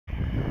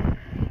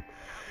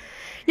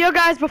Yo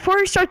guys, before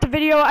we start the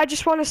video, I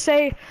just want to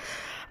say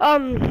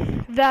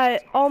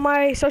that all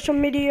my social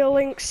media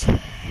links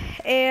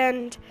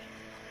and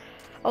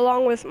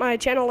along with my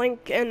channel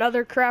link and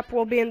other crap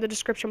will be in the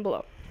description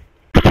below.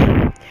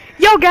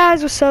 Yo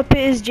guys, what's up? It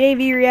is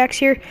JV Reacts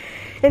here,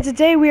 and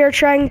today we are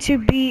trying to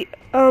beat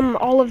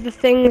all of the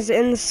things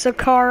in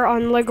Sakar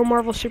on LEGO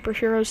Marvel Super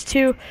Heroes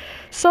 2,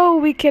 so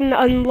we can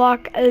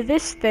unlock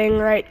this thing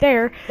right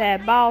there.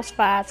 That boss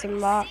fight's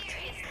unlocked.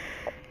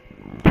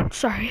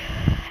 Sorry.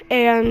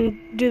 And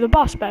do the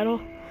boss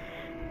battle.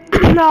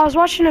 Now, I was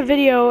watching a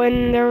video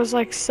and there was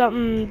like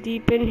something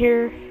deep in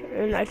here,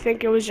 and I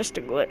think it was just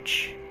a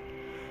glitch.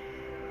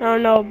 I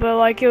don't know, but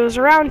like it was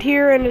around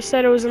here and it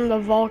said it was in the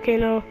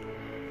volcano,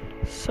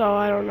 so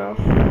I don't know.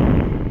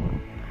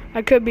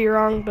 I could be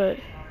wrong, but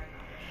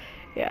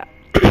yeah.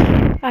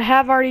 I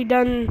have already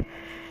done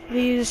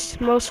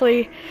these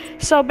mostly.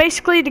 So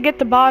basically, to get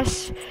the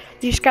boss,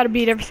 you just gotta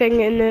beat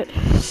everything in it.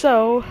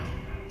 So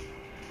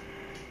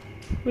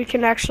we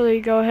can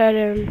actually go ahead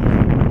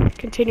and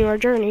continue our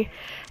journey.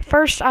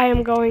 First, I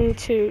am going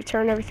to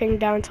turn everything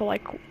down to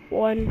like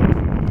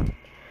 1.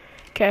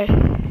 Okay,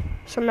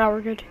 so now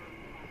we're good.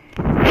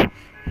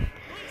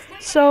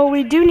 So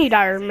we do need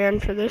Iron Man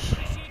for this.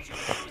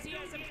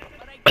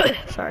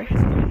 Sorry.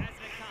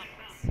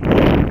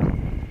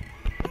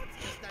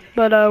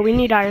 But we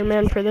need Iron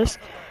Man for this.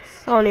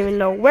 I don't even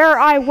know where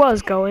I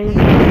was going.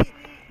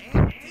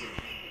 I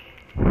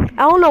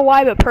don't know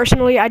why, but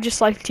personally, I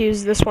just like to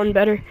use this one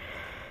better.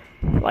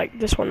 Like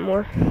this one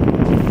more.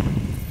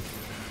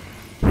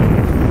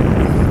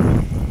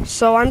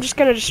 So I'm just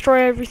gonna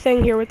destroy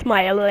everything here with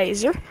my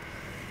laser.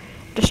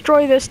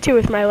 Destroy this too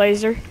with my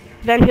laser.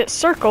 Then hit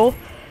circle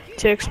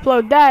to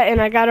explode that, and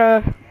I got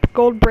a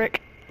gold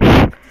brick.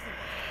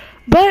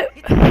 But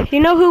you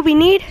know who we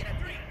need?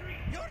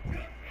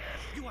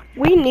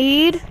 We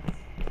need.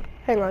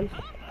 Hang on.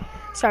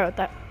 Sorry about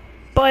that.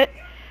 But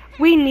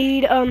we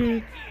need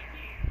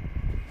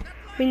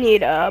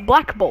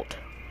Black Bolt.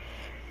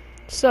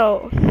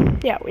 So,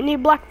 yeah, we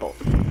need Black Bolt.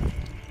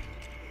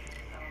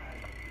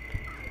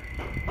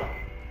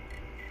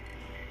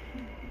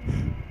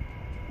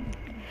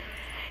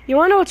 You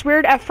wanna know what's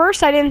weird? At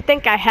first I didn't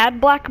think I had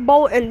Black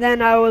Bolt, and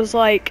then I was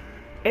like,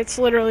 it's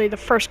literally the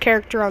first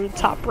character on the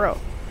top row.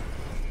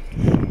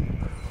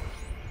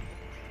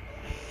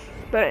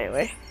 But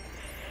anyway.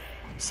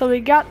 So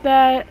we got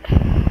that.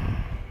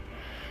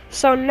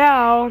 So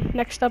now,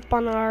 next up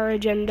on our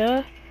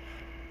agenda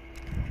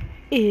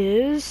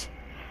is,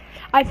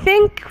 I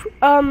think,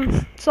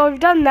 so we've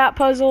done that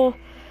puzzle.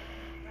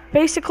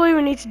 Basically,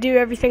 we need to do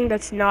everything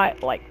that's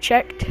not, like,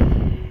 checked.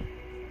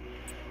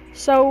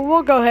 So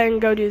we'll go ahead and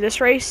go do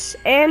this race,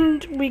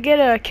 and we get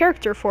a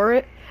character for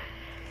it.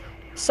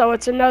 So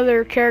it's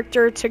another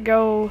character to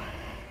go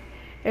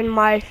in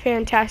my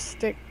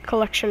fantastic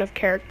collection of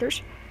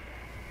characters.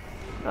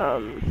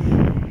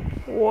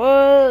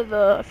 What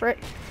the frick?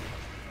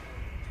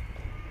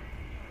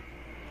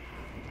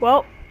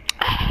 Well,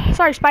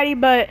 sorry Spidey,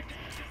 but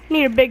I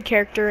need a big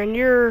character, and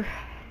you're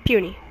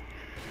puny.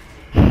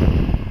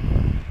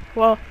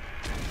 Well,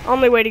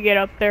 only way to get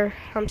up there.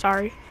 I'm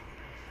sorry.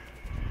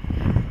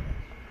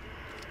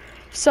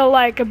 So,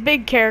 like, a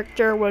big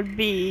character would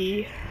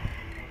be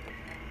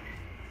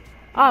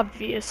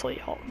obviously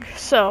Hulk.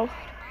 So,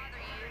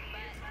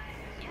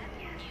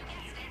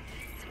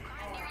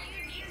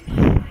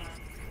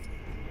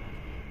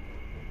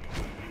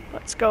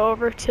 let's go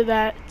over to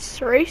that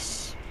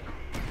race.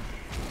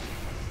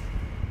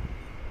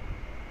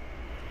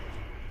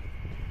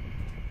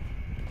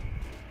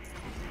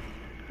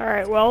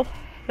 Alright, well,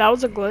 that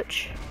was a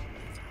glitch.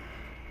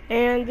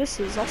 And this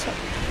is also.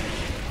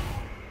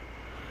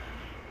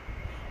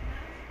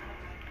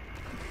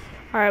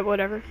 Alright,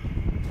 whatever.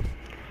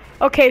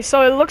 Okay,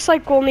 so it looks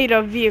like we'll need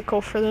a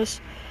vehicle for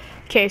this.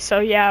 Okay,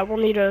 so yeah, we'll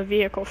need a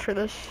vehicle for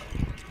this.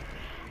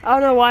 I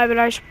don't know why, but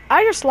I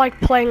just like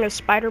playing as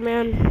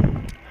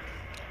Spider-Man.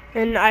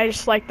 And I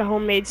just like the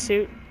homemade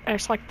suit. I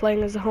just like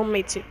playing as a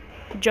homemade suit.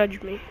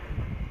 Judge me.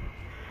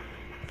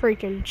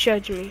 Freaking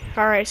judge me.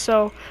 Alright,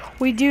 so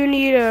we do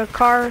need a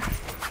car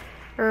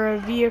or a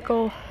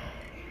vehicle.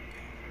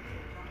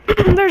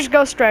 There's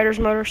Ghost Rider's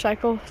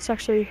motorcycle. It's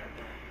actually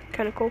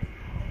kind of cool.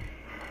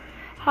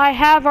 I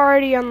have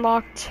already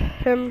unlocked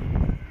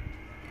him.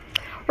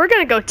 We're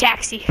gonna go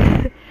taxi.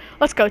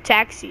 Let's go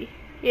taxi.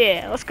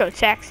 Yeah, let's go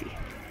taxi.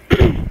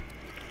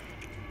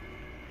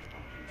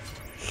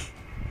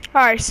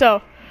 Alright,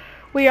 so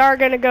we are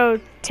gonna go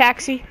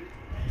taxi.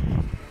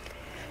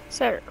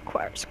 So it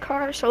requires a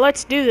car, so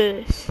let's do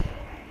this.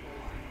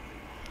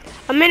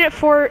 A minute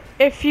for,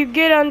 if you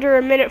get under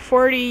a minute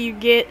 40, you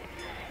get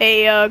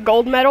a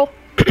gold medal.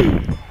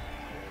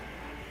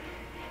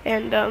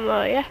 And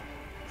yeah.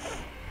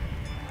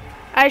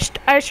 I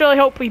just really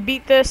hope we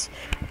beat this,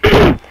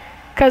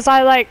 cause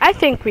I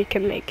think we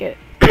can make it.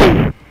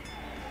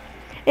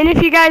 And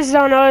if you guys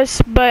don't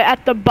notice, but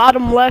at the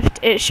bottom left,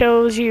 it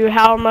shows you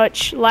how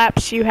much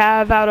laps you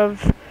have out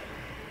of.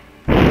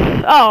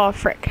 Oh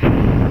frick!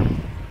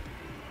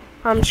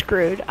 I'm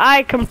screwed.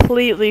 I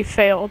completely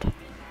failed.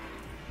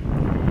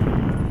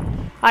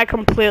 I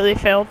completely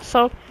failed,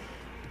 so.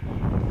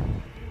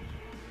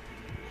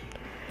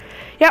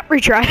 Yep,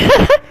 retry.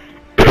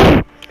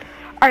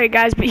 Alright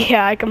guys, but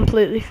yeah, I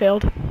completely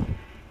failed.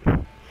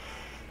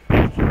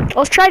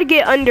 Let's try to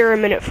get under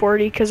 1:40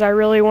 because I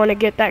really want to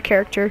get that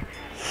character.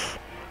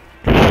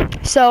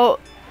 So,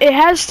 it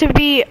has to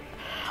be,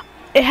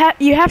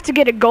 you have to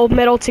get a gold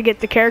medal to get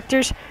the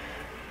characters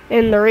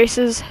in the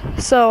races.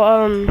 So,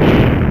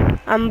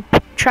 I'm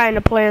trying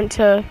to plan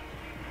to,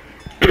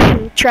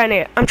 I'm trying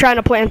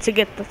to plan to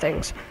get the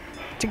things,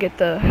 to get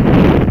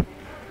the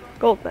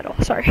gold medal,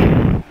 sorry.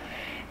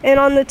 And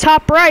on the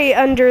top right,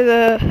 under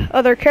the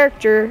other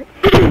character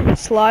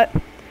slot,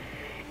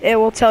 it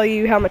will tell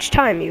you how much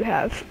time you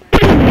have,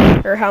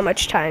 or how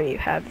much time you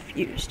have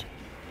used.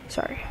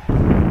 Sorry.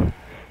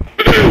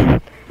 I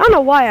don't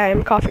know why I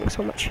am coughing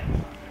so much.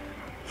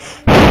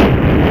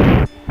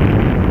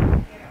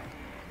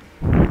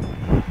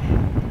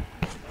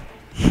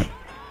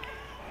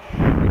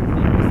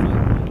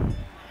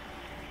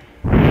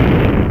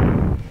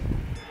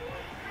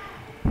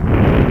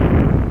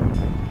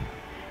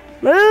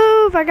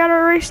 Move! I got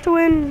a race to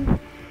win.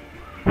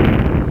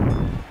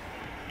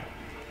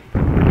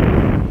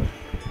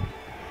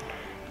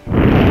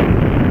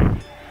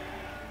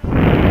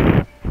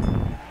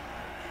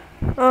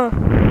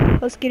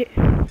 Let's get it.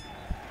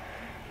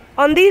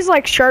 On these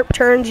like sharp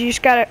turns, you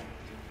just gotta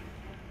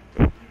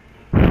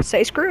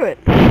say screw it.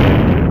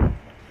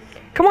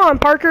 Come on,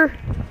 Parker.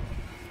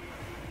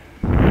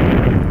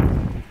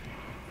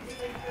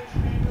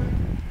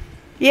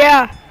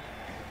 Yeah.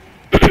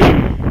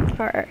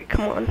 Alright,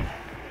 come on.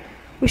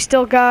 We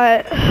still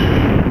got...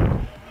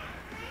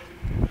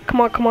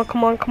 Come on, come on,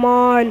 come on, come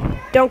on.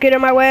 Don't get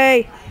in my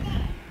way.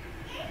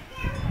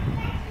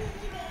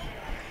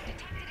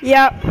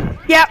 Yep.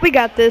 Yeah, we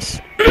got this.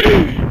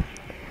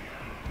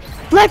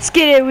 Let's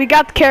get it. We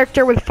got the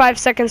character with 5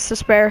 seconds to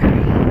spare.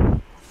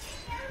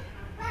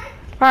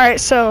 Alright,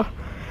 so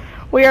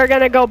we are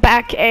going to go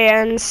back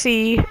and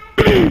see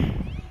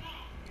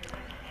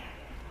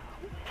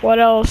what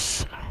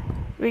else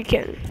we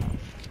can...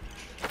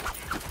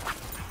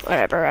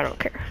 Whatever, I don't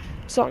care.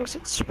 As long as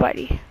it's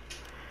Spidey.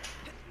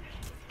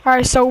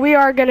 Alright, so we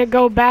are going to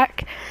go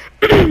back.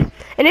 And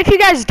if you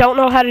guys don't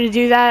know how to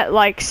do that,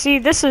 like, see,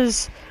 this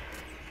is...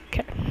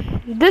 Okay.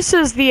 This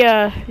is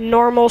the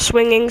normal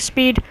swinging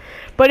speed.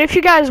 But if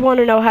you guys want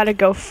to know how to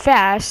go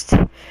fast,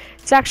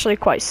 it's actually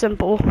quite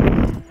simple.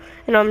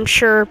 And I'm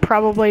sure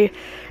probably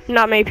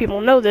not many people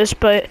know this,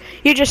 but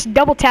you just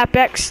double tap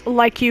X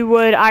like you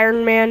would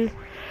Iron Man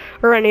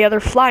or any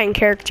other flying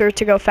character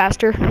to go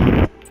faster.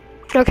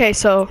 Okay,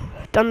 so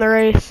done the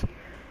race.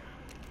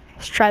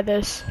 Let's try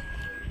this.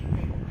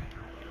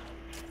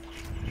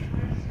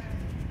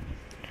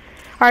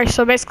 Alright,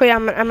 so basically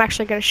I'm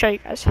actually going to show you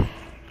guys.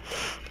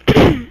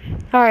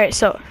 Alright,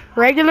 so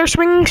regular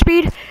swinging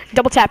speed,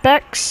 double tap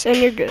X, and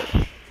you're good.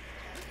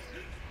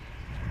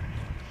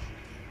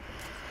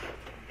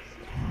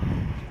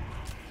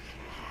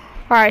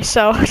 Alright,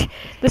 so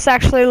this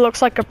actually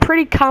looks like a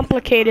pretty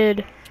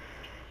complicated...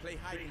 Play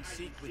hide and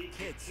seek with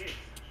kids.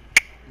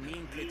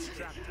 Mean kids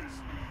trapped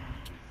us.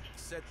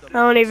 I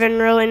don't even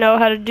really know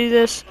how to do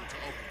this.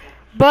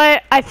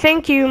 But I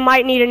think you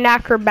might need an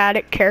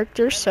acrobatic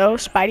character, so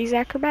Spidey's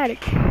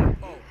acrobatic.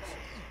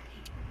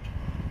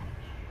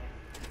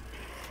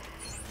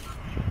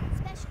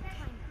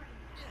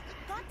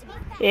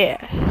 Yeah.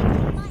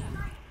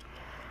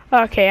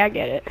 Okay, I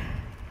get it.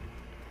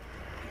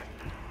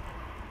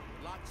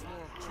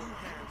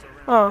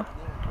 What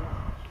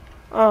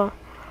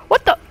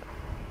the?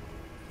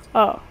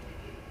 Oh.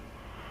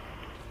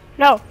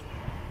 No.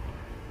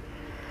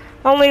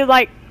 Only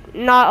like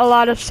not a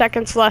lot of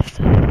seconds left.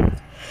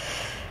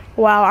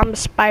 Wow, I'm a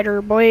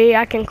spider boy.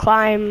 I can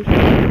climb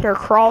or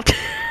crawl.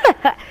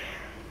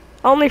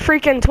 Only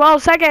freaking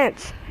 12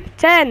 seconds.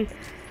 10.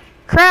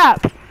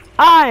 Crap.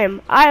 I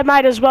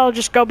might as well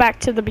just go back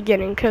to the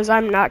beginning because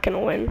I'm not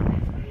gonna win.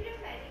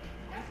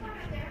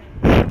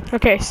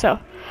 Okay, so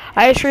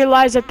I just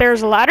realized that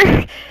there's a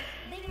ladder.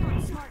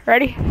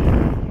 Ready?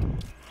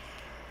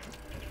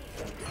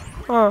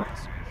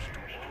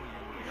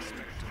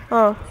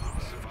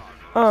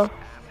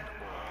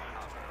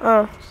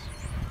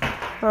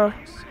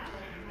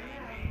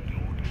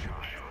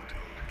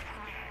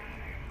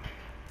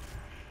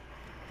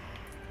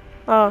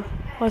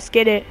 Let's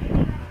get it.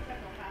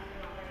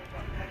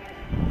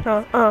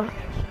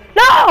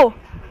 No!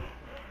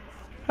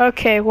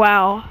 Okay,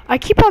 wow. I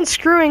keep on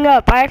screwing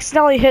up. I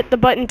accidentally hit the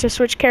button to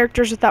switch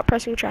characters without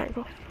pressing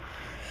triangle.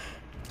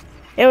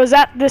 It was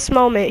at this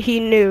moment he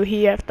knew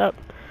he effed up.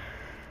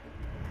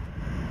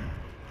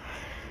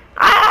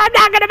 I'm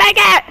not gonna make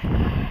it!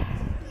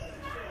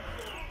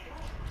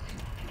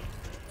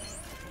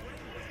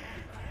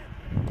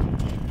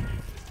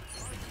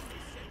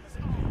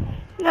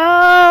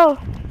 No!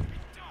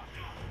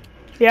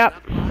 Yep.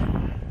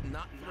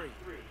 Not free.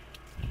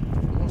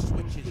 More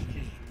switches you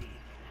need.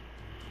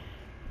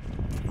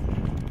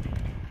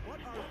 What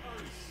are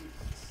these?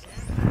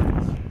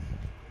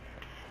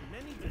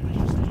 Many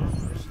delicious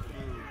burgers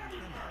through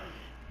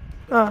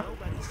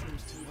nobody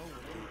seems to know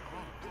what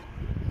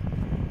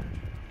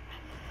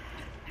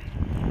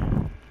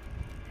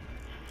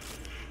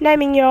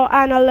Naming your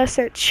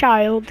adolescent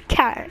child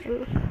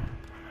Kang.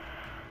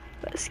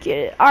 Let's get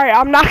it. Alright,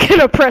 I'm not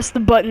gonna press the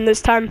button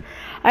this time.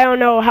 I don't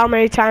know how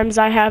many times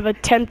I have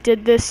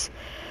attempted this.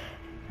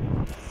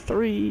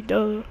 3,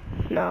 duh.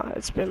 No,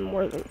 it's been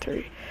more than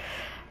 3.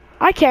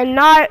 I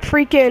cannot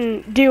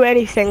freaking do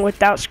anything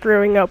without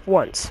screwing up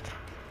once.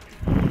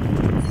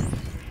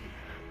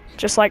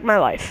 Just like my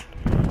life.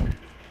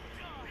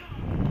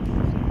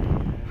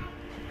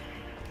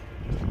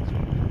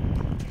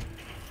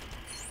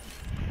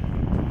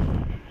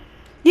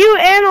 You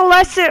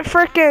adolescent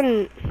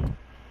freaking...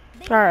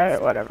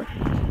 Alright, whatever.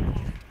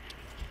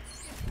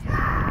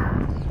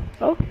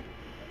 Oh.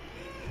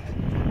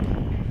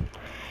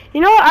 You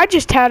know what? I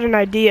just had an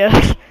idea.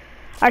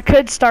 I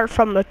could start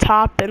from the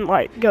top and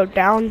like go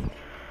down,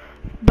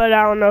 but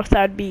I don't know if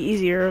that'd be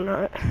easier or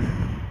not.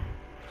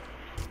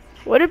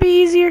 Would it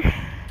be easier?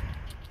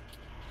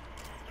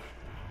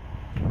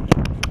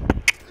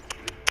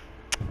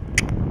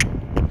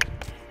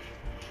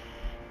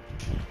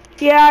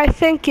 Yeah, I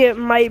think it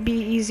might be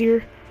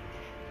easier.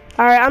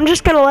 Alright, I'm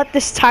just gonna let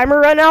this timer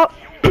run out.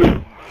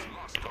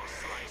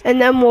 And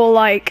then we'll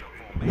like,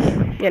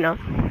 you know,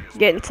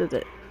 get into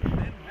it.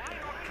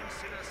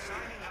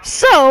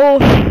 So,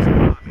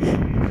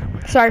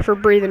 sorry for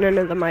breathing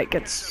into the mic,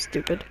 it's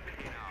stupid.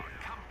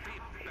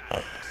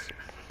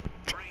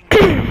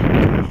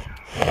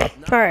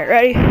 Alright,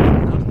 ready?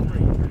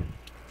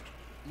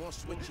 More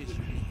switches you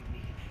need.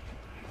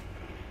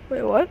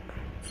 Wait, what?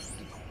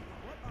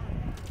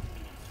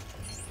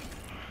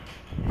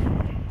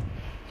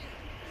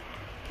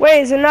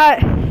 Wait, is it not?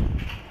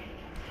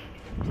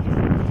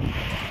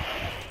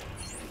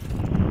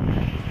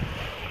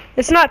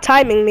 It's not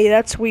timing me,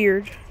 that's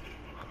weird.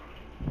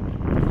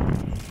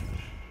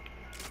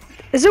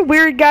 Is it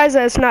weird, guys,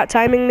 that it's not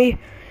timing me?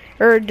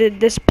 Or did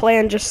this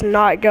plan just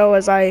not go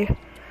as I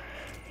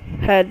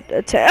had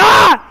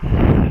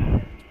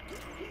Ah!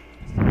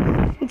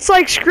 It's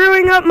like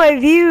screwing up my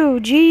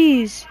view,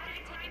 jeez.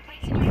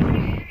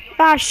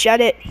 Ah, shut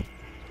it.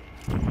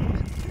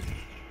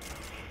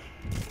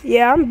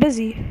 Yeah, I'm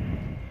busy.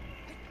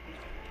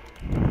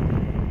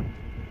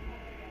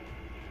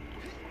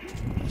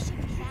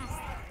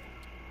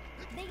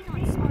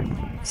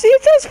 See,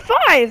 it says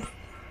 5.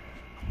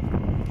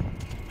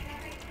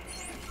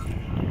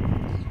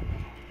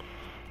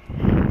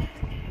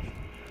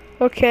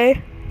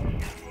 Okay.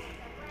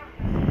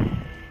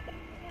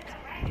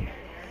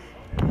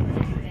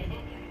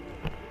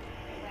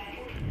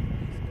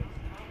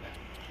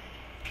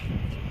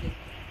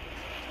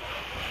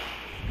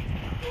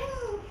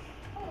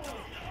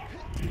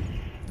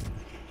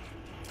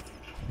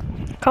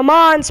 Come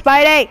on,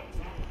 Spidey.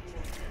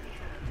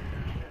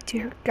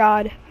 Dear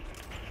God.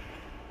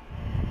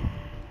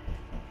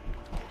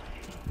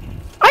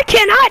 I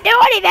cannot do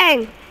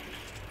anything.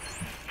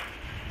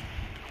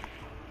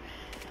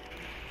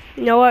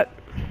 You know what?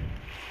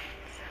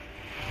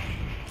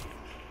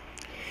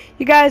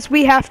 You guys,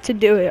 we have to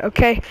do it,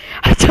 okay?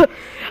 I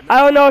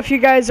don't know if you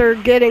guys are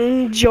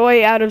getting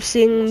joy out of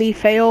seeing me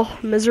fail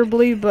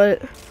miserably,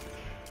 but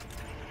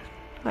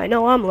I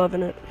know I'm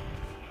loving it.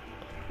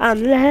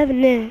 I'm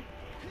loving it.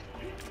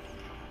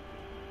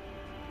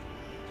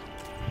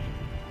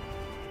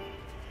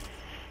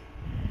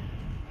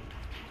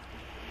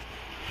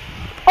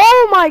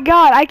 Oh my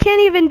God, I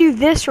can't even do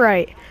this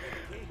right.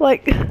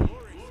 Like,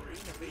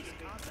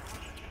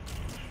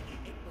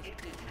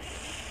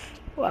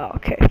 wow,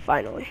 okay,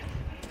 finally.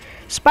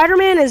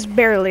 Spider-Man is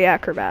barely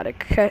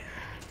acrobatic, okay?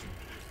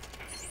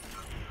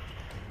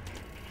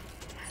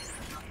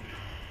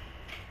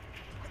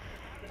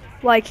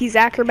 Like, he's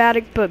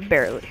acrobatic, but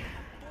barely.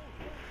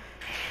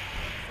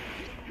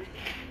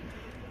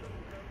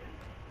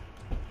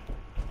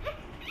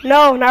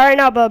 No, not right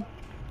now, bub.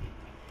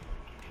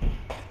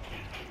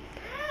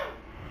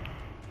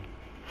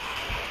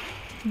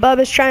 Bub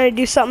is trying to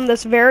do something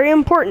that's very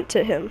important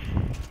to him.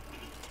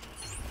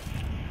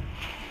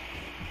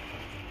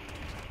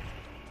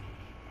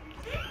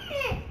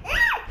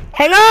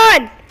 Hang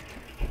on!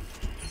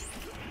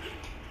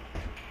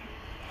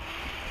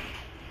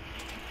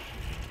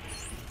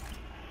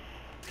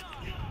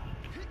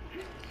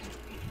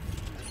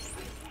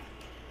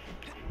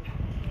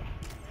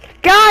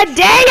 God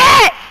dang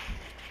it!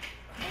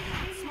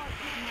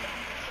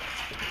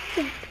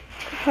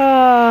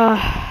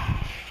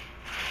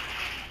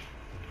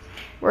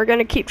 We're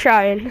gonna keep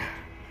trying.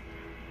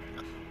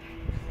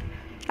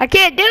 I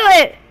can't do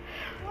it!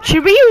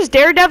 Should we use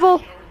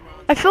Daredevil?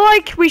 I feel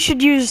like we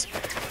should use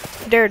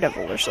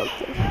Daredevil or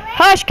something.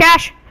 Hush,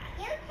 Cash!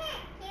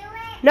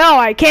 No,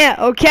 I can't,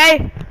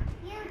 okay?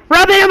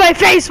 Rub it in my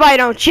face, why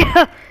don't you?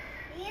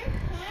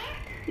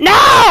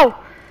 No!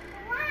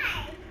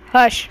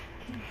 Hush.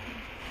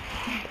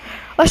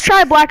 Let's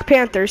try Black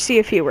Panther, see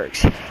if he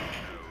works.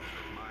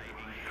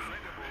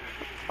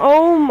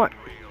 Oh my.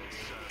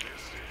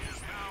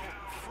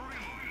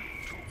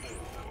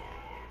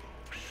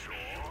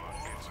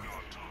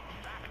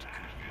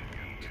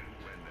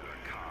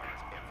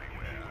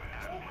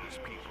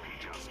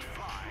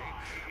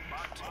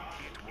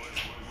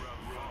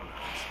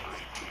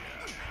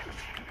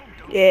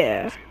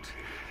 Yeah.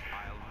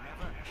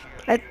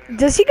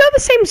 Does he go the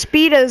same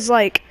speed as,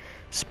 like,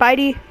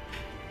 Spidey?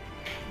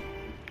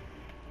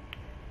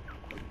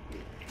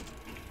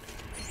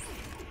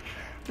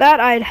 That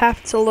I'd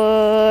have to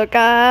look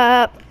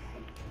up.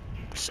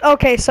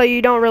 Okay, so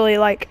you don't really,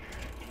 like...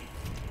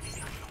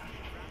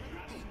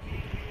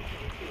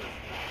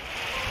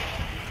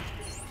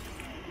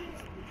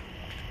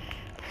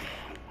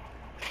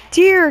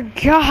 Dear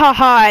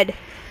God.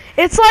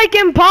 It's, like,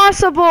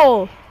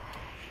 impossible.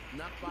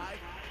 Not 5,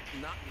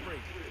 not 3.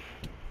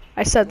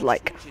 I said, More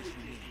like... switches you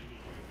need.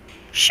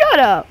 Shut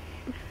up.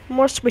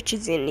 More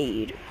switches you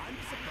need. I'm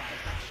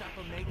surprised that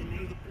Shopper made it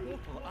through the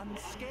portal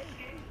unscathed.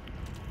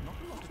 Not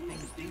a lot of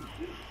things do.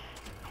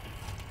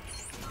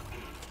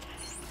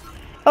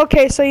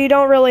 Okay, so you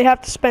don't really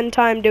have to spend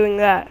time doing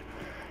that.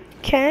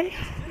 Okay,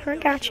 I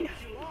got you.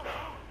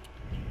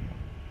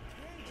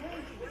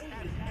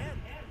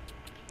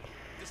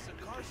 This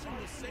Carson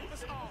will save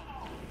us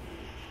all.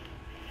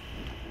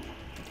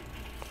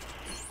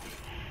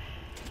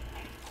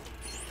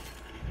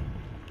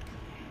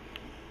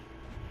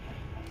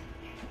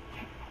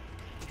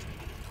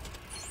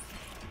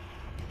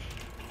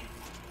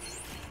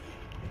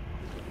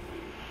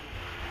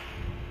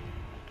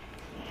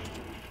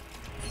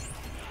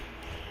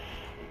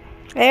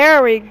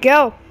 There we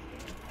go.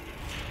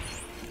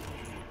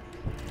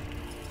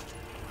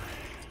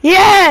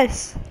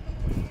 Yes!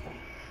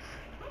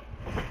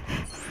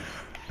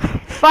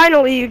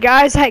 Finally, you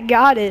guys, I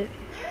got it.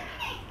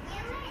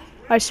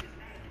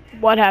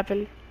 What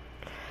happened?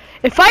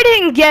 If I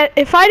didn't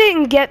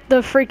get the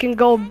freaking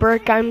gold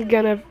brick, I'm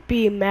gonna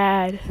be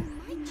mad.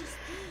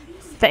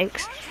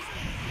 Thanks.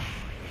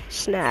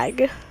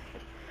 Snag.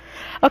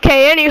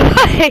 Okay,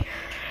 anyway,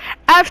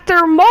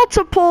 after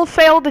multiple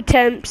failed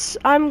attempts,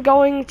 I'm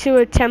going to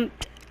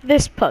attempt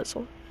this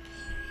puzzle.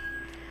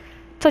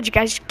 Told you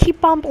guys,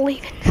 keep on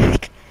believing.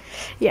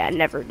 Yeah,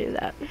 never do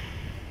that.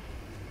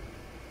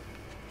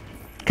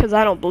 Because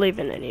I don't believe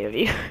in any of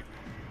you.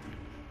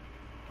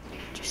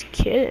 Just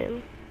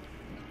kidding.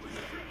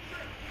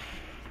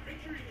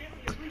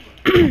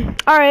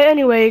 Alright,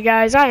 anyway,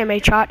 guys, I am a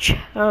Chotch.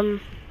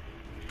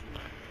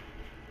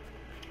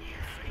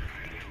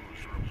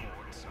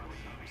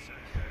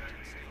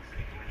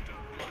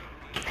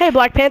 Hey,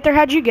 Black Panther,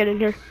 how'd you get in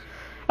here?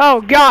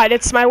 Oh, God,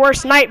 it's my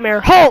worst nightmare.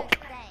 Hulk!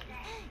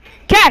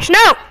 Cash,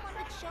 no!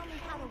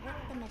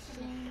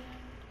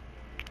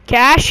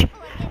 Cash?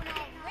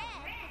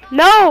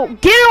 No,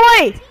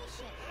 get away!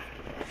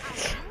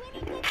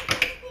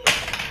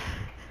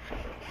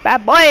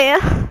 Bad boy.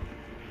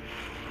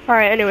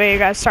 Alright, anyway, you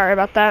guys, sorry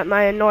about that.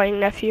 My annoying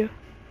nephew.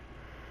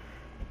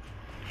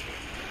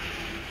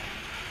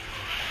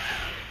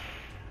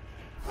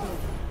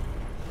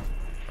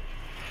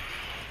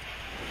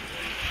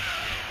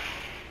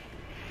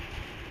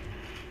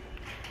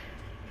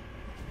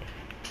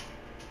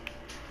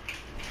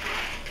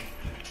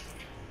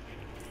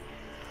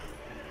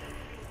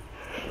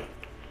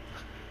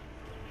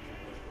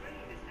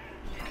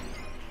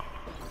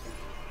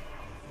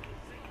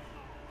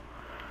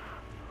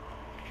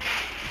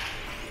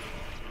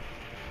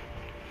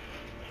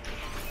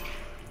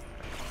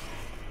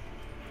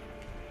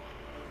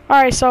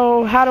 Alright,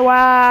 so how do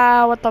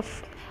I, what the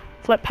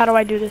flip, how do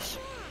I do this?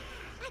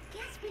 I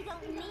guess we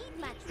don't need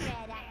much red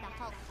at the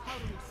Hulk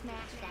totally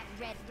smashed that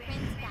red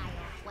prince guy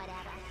or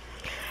whatever.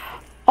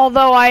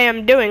 Although I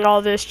am doing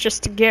all this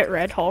just to get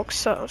Red Hulk,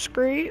 so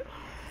screw you.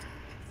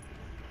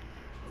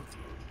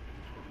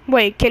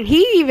 Wait, can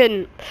he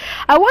even,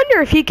 I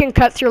wonder if he can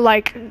cut through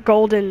like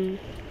golden,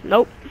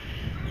 nope.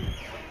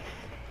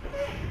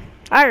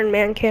 Iron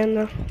Man can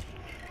though.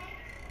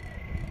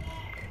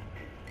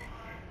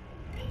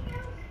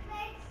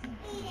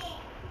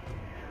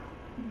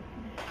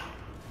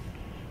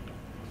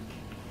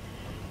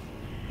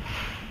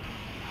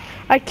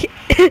 I can't,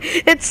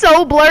 it's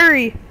so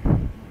blurry.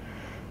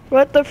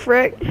 What the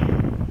frick? That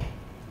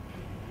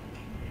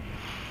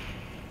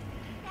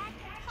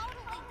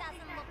totally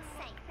doesn't look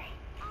safe.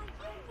 Are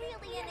you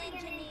really an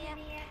engineer?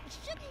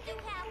 Shouldn't you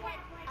have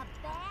like a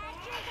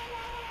badge or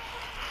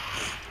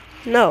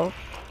whatever? No.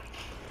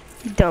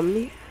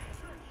 Dummy.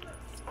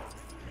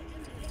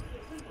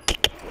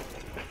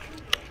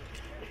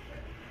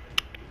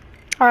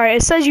 Alright,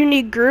 it says you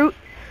need Groot.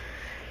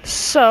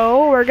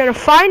 So, we're gonna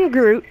find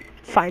Groot.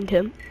 Find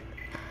him.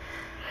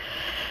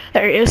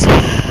 There he is.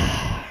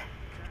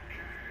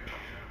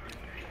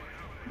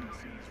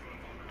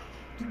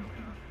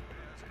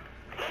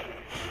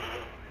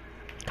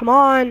 Come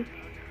on.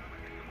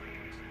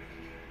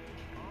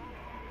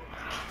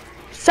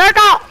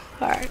 Circle!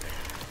 Alright.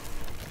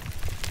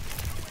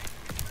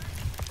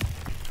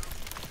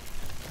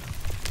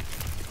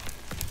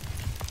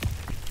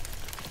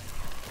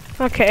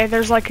 Okay,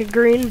 there's like a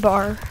green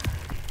bar.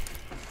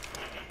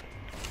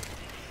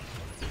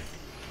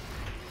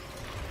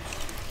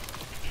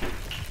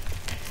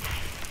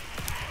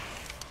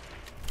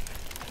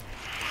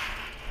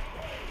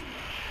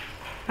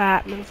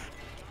 Move.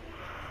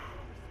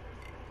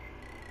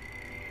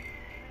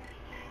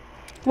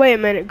 Wait a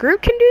minute,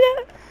 Groot can do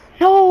that?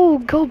 No,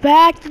 go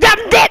back. Damn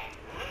it!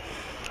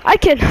 I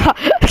cannot.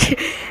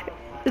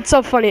 It's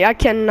so funny. I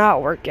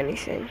cannot work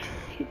anything.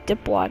 You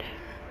dipwad.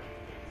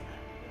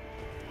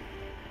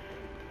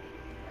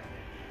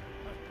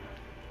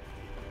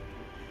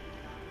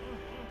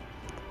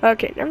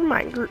 Okay, never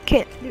mind. Groot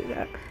can't do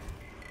that.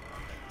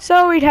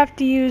 So we'd have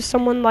to use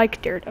someone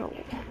like Daredevil.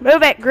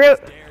 Move it, Groot.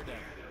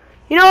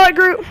 You know what,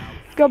 Groot?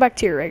 Go back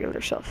to your regular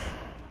self.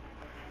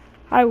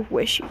 I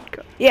wish you'd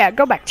go. Yeah,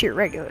 go back to your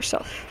regular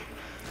self.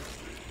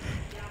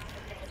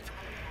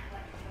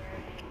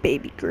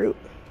 Baby Groot.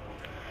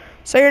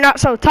 So you're not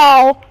so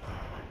tall.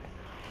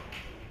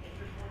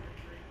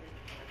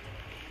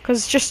 Because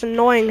it's just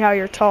annoying how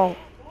you're tall.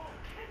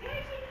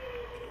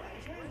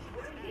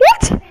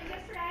 What?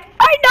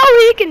 I know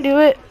he can do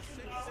it.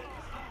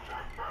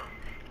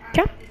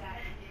 Okay.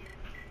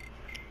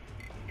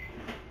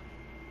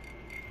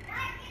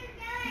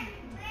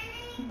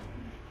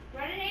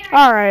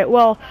 Alright,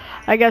 well,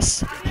 I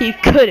guess he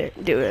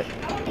couldn't do it.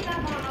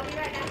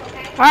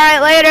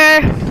 Alright,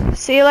 later.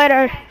 See you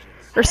later.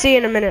 Or see you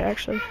in a minute,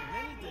 actually.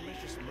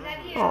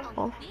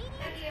 Oh.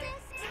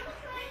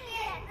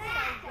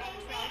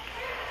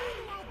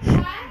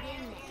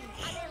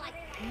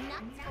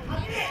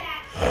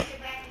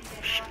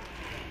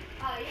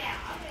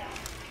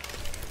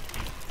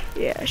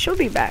 Yeah, she'll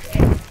be back.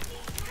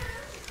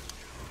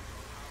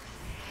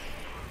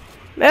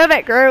 Move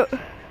it, Groot.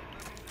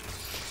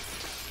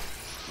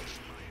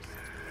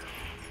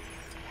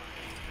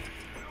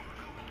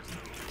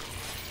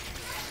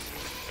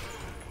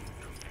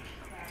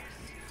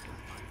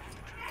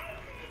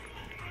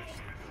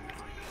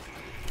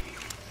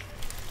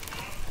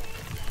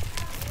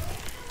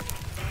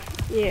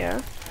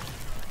 Yeah.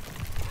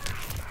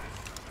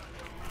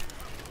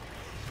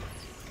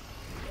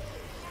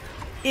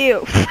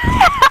 Ew.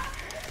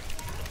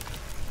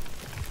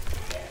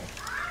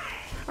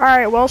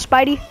 Alright, well,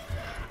 Spidey,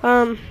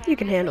 you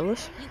can handle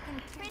this. You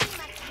can pretty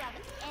much shove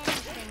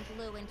anything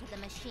blue into the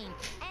machine,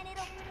 and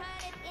it'll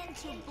turn it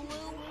into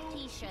blue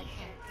t-shirt ink.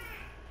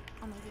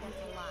 Or maybe that's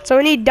a lie. So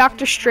we need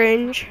Doctor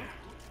Strange.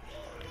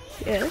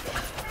 Yeah.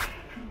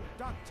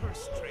 Doctor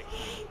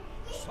Strange,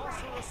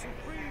 Sorcerer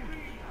Supreme,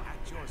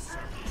 at your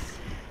service.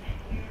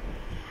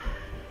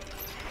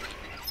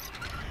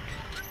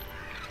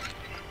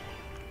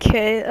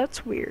 Okay,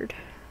 that's weird.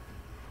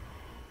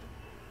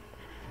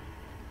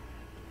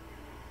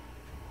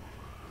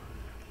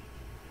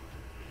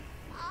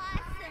 Awesome,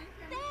 thanks.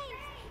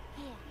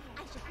 Here, I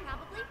should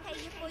probably pay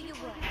you for your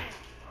work.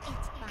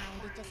 It's fine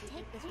to just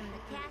take this from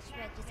the cash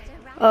register,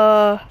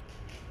 right?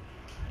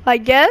 I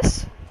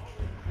guess.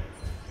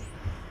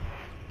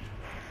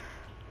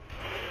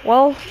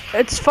 Well,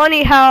 it's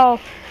funny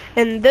how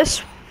in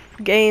this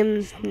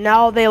game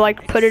now they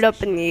like put it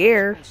up in the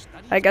air.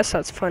 I guess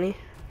that's funny.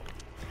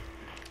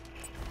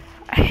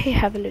 I hate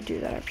having to do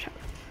that every time.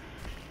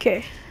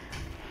 Okay.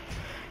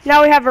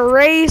 Now we have a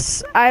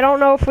race. I don't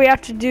know if we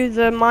have to do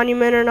the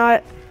monument or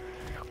not.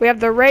 We have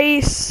the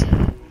race.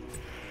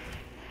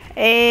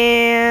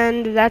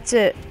 And that's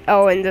it.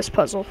 Oh, and this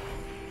puzzle.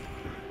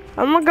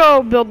 I'm gonna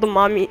go build the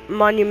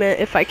monument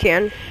if I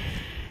can.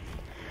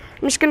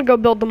 I'm just gonna go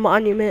build the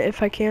monument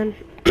if I can.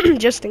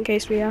 Just in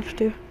case we have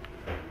to.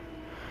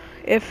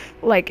 If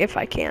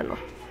I can.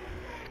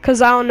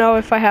 Cause I don't know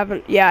if I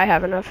haven't. Yeah, I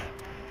have enough.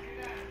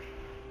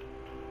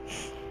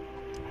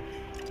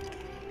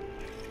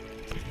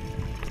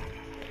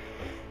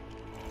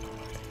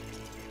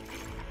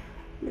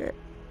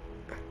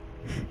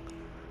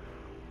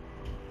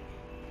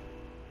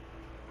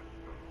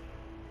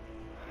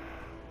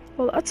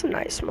 Well, that's a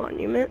nice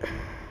monument.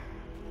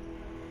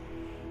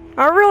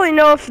 I don't really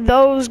know if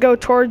those go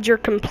towards your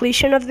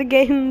completion of the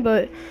game,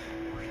 but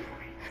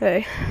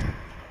hey.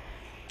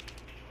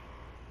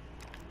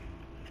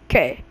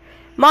 Okay,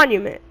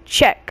 monument,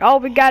 check. All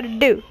we gotta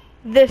do,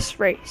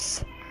 this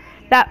race,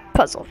 that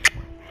puzzle,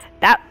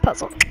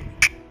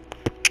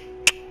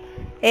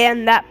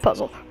 and that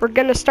puzzle. We're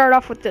gonna start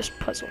off with this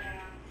puzzle.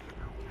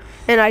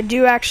 And I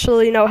do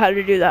actually know how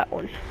to do that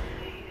one.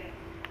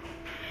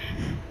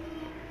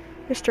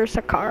 Mr.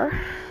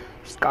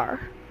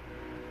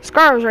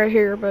 Scar's right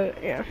here,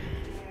 but yeah.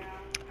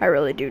 I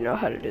really do know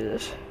how to do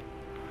this.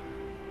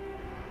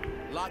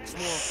 Lots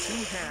more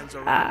two hands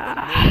around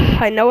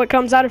I know what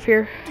comes out of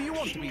here. Do you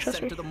want to be Trust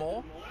sent me. to the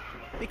mall?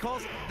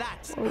 Because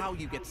that's how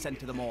you get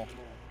sent to the mall.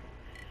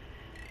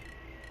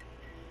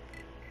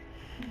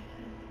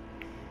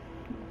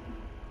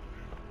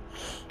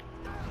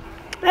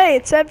 Hey,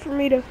 it said for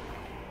me to.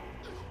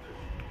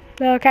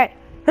 Okay.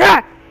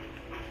 Ah!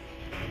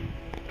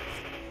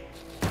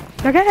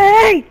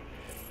 Okay.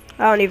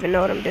 I don't even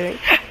know what I'm doing.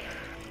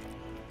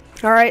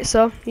 Alright,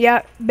 so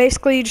yeah,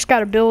 basically you just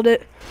gotta build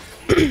it.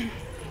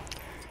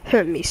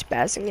 Me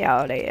spazzing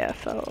out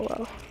AF.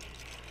 Oh,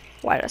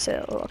 why did I say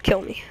that? Oh,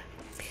 kill me.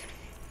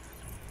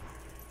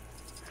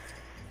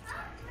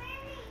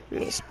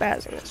 Me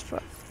spazzing as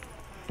fuck.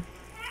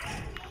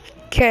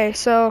 Okay,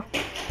 so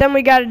then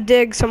we gotta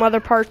dig some other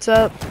parts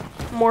up.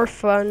 More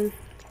fun.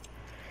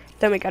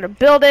 Then we gotta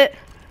build it.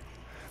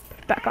 Put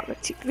it back on the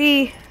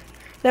TV.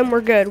 then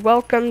we're good.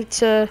 Welcome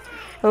to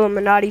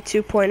Illuminati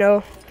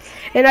 2.0.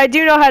 And I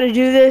do know how to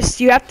do this.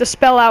 You have to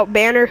spell out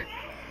banner.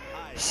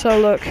 So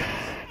look,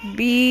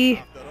 B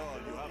After all,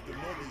 you have to know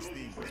these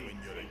things when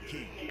you're a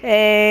king.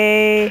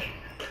 A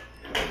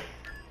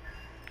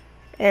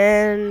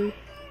N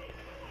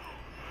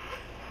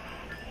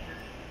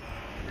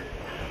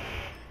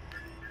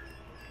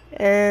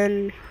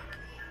N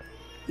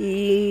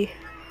E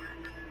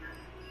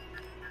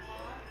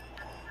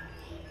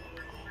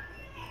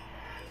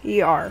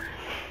E R.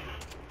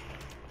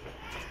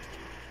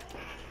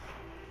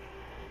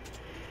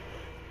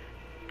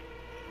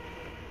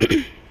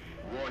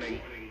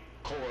 Warning,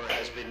 core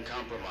has been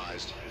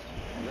compromised.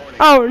 Warning,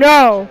 Oh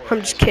no, core I'm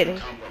has just been kidding.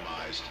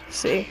 compromised.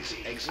 See. Please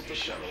exit the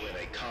shuttle in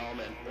a calm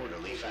and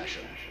orderly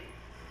fashion.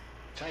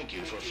 Thank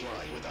you for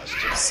flying with us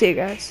today. See you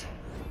guys.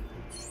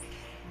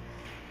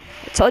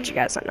 I told you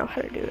guys I know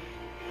how to do it.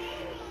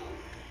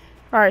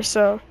 Alright,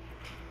 so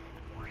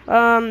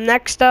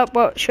next up,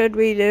 what should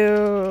we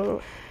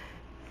do?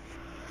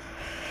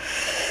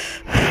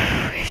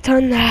 We've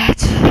done that.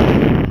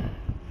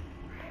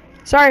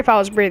 Sorry if I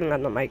was breathing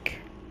on the mic.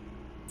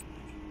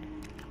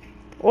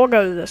 We'll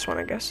go to this one,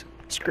 I guess.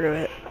 Screw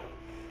it.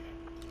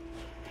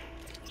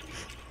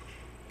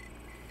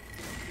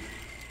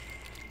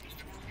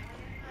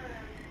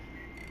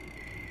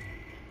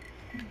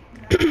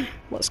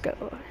 Let's go.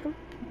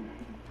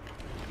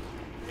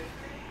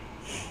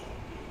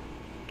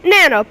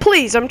 Nana,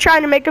 please, I'm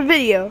trying to make a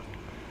video.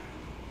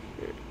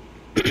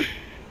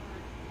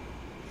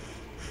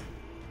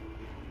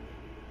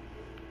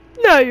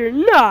 No, you're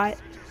not.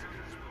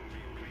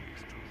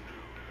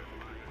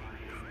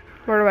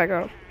 Where do I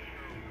go?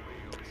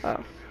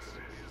 Oh.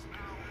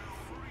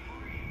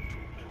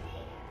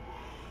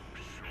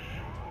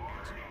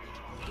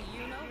 Do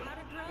you know how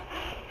to drum?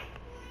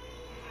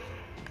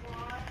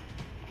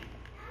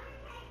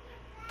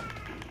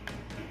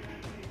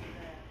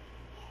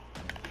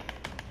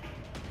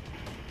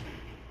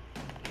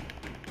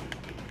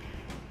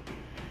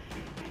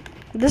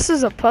 This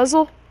is a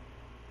puzzle?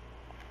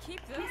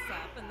 Keep this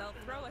up and they'll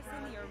throw us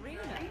in the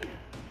arena.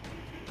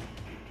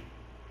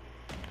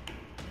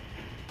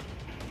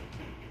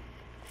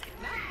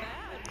 Not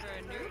bad for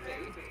a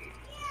newbie.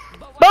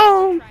 But why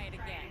don't Boom! you try it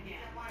again?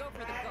 Go for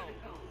the goal.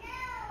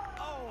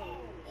 Oh,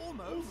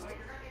 almost.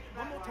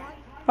 One more time.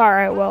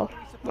 Alright, well,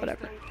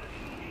 whatever.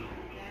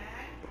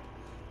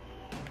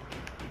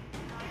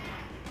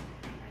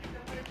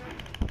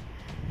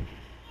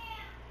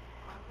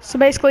 So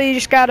basically, you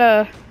just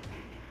gotta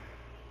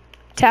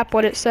tap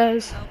what it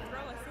says. They'll throw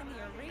us in the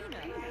arena.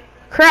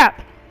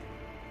 Crap!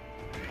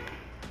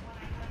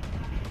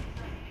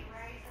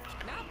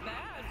 Not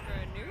bad for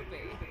a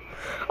newbie.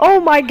 Oh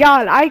my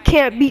god, I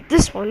can't beat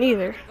this one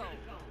either. Go.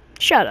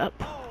 Shut up.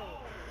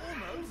 Oh,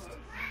 almost.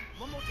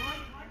 One more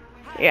time.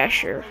 Yeah,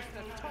 sure.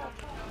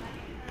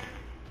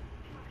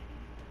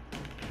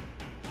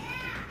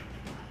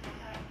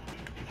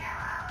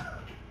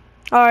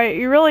 Alright,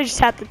 you really just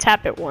have to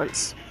tap it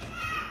once.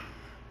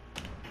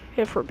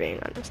 If we're being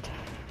honest.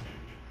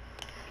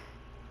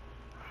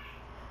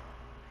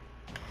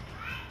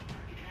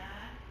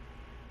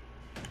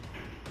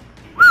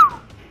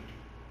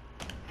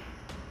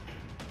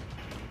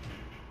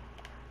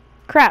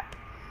 Crap.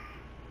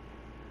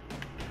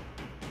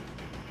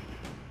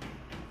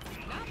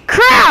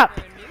 Crap!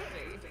 For a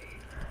newbie.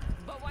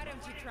 But why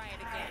don't you try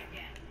it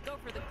again? Go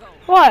for the goal.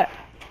 What?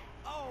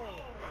 Oh,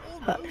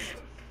 almost.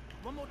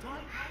 One more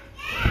time.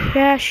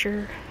 Yeah,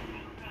 sure.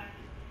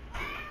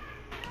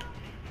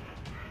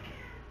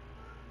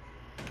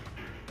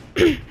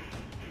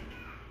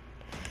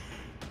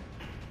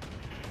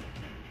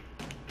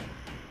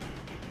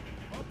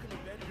 Vulcan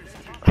Avengers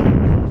top.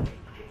 Glorious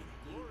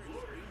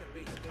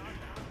arena-based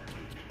combat.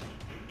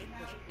 It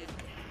was epic.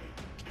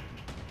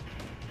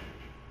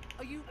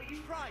 Are you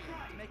trying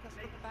to make us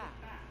look bad?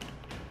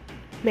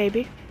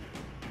 Maybe.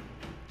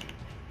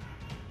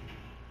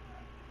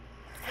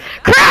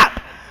 Crap!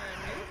 For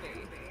a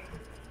newbie.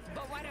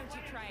 But why don't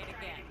you try it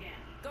again?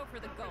 Go for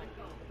the goal.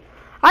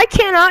 I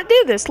cannot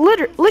do this.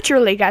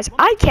 Literally, guys,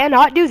 I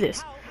cannot do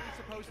this. How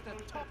are we supposed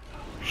to talk?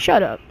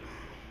 Shut up.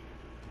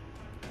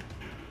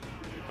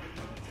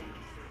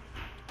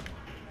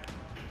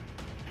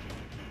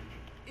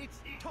 It's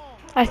Tom.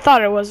 I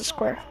thought it was a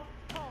square.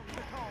 Tom.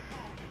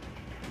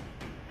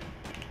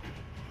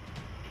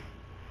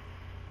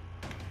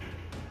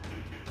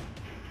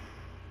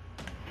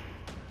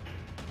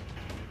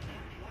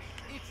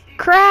 It's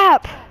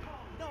Crap!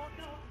 not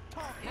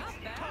Tom.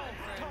 Not bad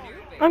for a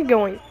newbie. I'm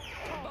going.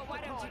 But why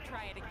don't you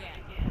try it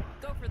again?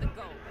 Go for the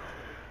goal.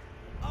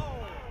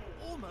 Oh,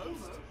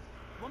 almost.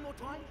 One more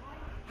time.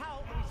 How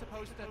are we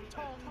supposed to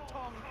tong?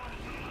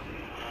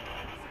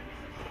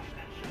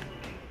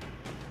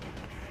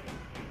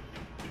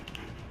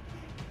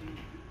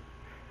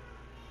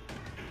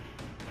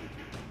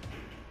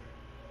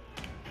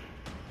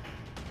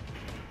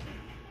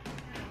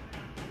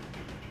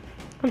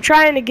 I'm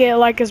trying to get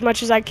like as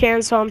much as I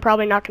can, so I'm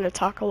probably not going to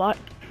talk a lot.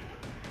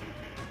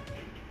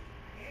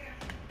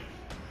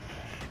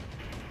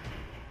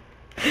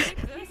 Pick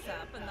this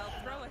up and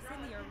they'll throw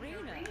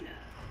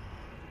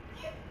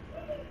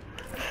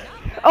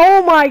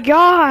Oh my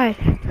god.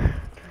 But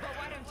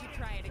why don't you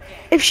try it again?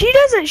 If she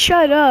doesn't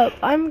shut up,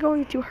 I'm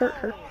going to hurt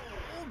her.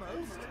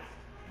 Almost.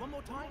 One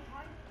more time.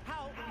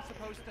 How are we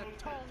supposed to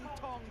tong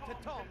to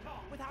tong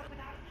without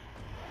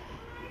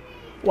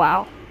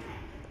Wow.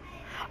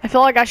 I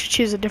feel like I should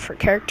choose a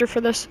different character for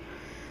this,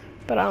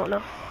 but I don't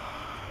know.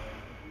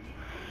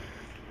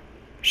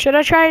 Should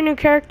I try a new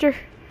character?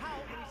 How are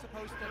we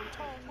supposed to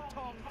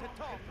tong to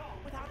tong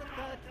without a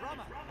third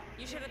drummer?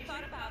 You should have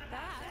thought about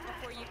that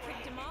before you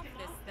kicked him off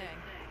this thing.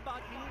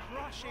 But he was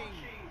rushing.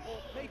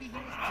 Or maybe he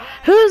was drunk.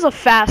 Who's a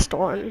fast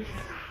one?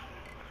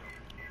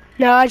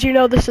 Now, as you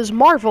know, this is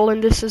Marvel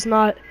and this is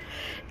not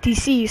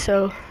DC,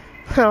 so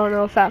I don't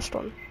know a fast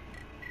one.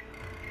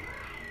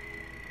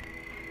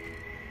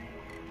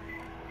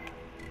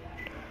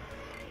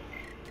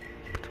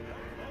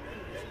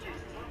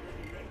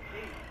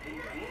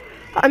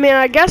 I mean,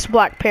 I guess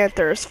Black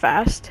Panther is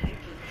fast.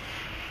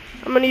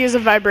 I'm gonna use a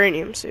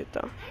vibranium suit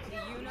though. Do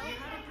you know how to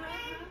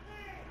drive?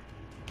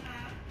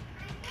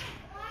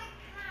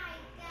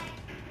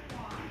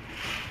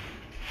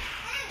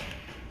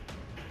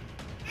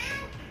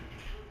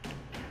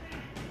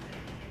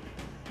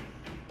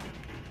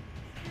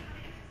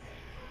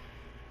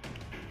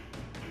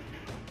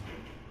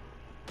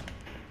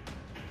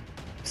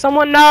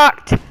 Someone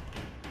knocked.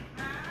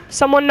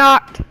 Someone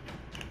knocked.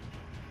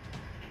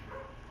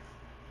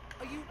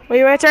 Will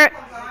you answer it?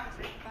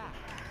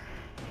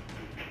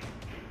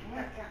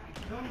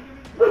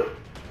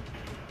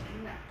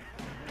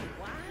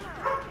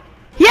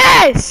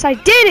 Yes, I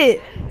did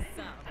it.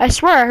 I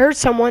swear I heard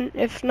someone.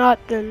 If not,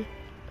 then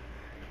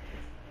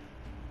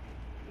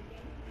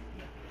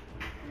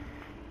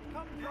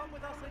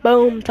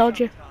boom, told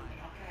you.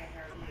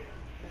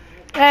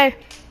 Hey,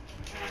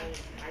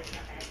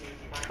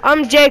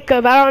 I'm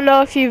Jacob. I don't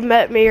know if you've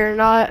met me or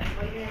not.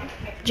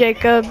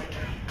 Jacob.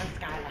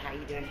 How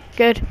you doing?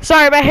 Good.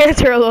 Sorry, my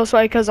hands are a little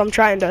sweaty because I'm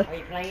trying to. Are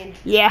you playing?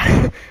 Yeah.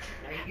 Are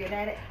you good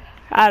at it?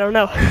 I don't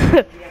know. You don't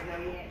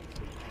know yet?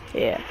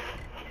 Yeah.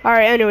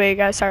 Alright, anyway,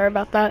 guys, sorry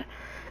about that.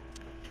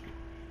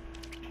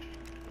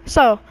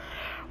 So,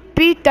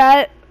 beat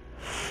that,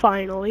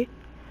 finally.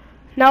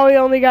 Now we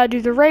only gotta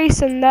do the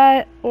race, and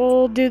that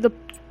we'll do the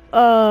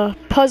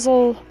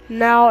puzzle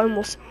now, and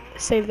we'll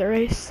save the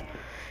race.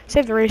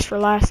 Save the race for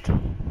last.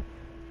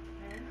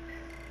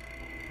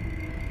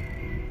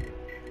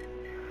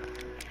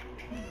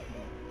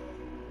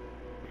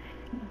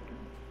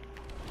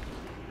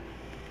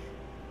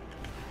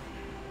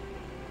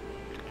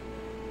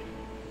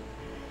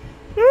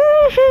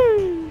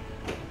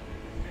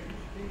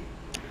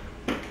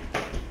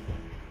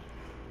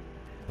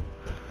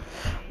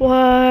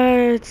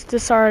 What?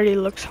 This already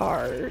looks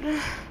hard.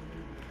 I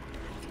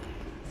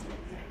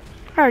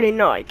already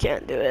know I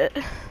can't do it.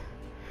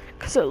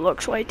 Because it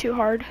looks way too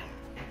hard.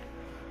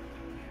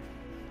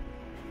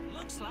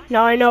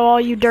 Now I know all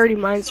you dirty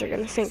minds are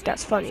going to think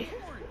that's funny.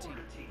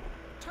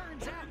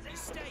 Turns out you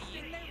stay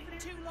in there for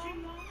too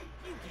long,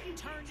 you get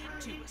turned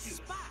into a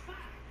spy.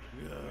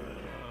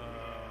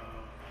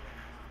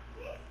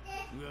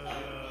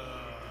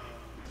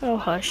 Oh,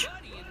 hush.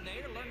 Buddy in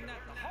there learned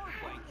that the hard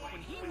way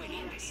when he went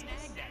in to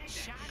snag that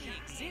shiny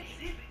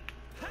exhibit.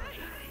 Hey,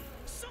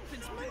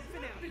 something's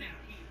moving out here.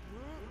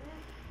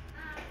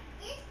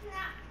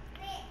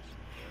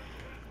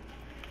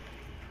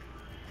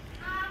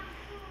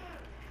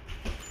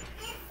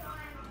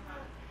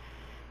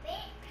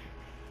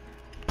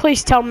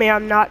 Please tell me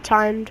I'm not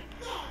timed.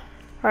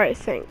 Alright,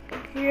 thank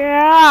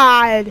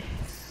God.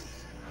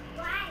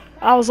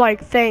 I was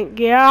like, thank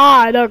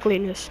God,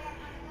 ugliness.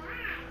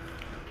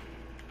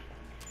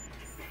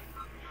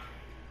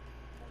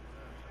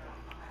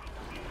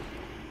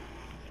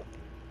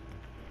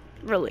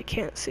 Really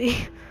can't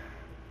see.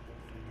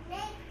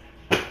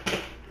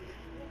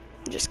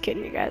 Just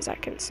kidding, you guys, I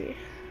can see.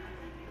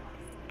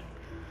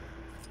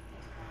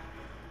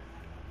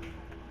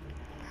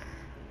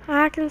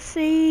 I can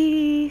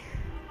see.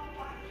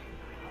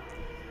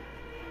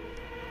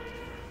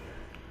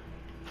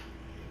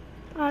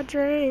 I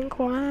drink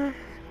wine.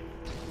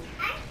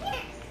 I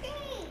can't see.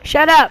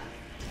 Shut up,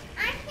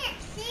 I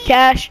can't see.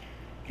 Cash.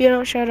 If you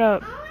don't shut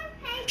up. I wanna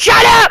play-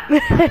 Shut up! I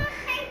wanna play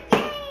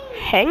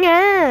games. Hang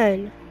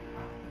on.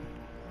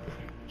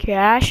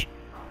 Cash.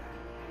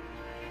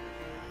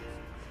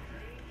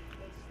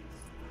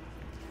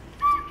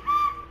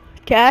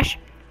 Cash.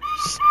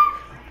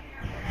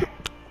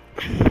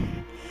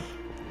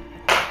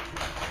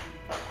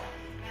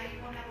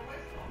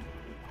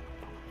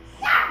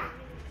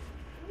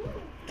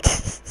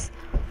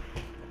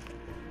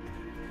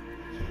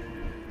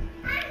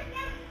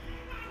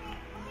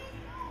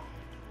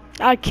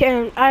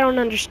 I don't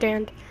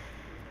understand.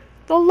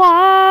 The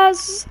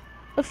laws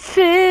of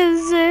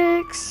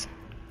physics.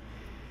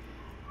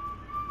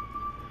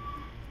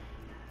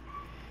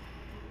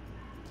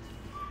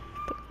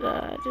 But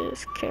I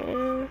just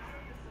can't.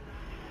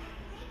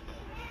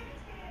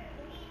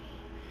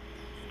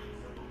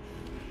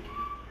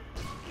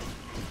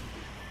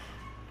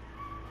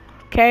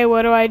 Okay,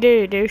 what do I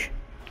do, douche?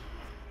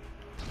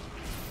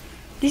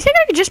 Do you think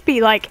I could just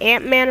be like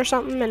Ant-Man or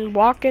something and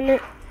walk in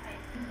it?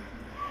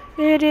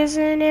 It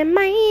isn't in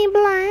my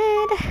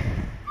blood.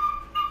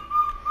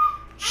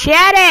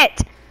 Shut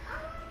it!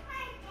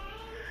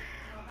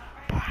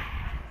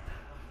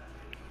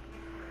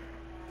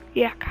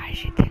 Yeah, guys,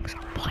 she thinks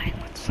I'm playing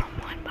with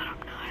someone, but I'm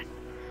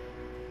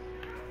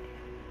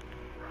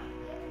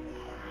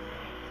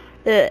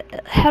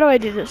not. How do I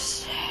do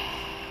this?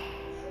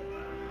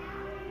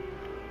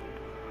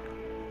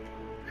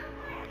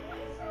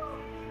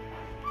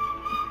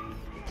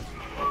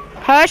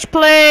 Hush,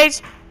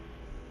 please!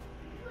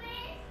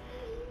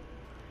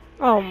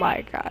 Oh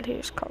my god, he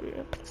just called me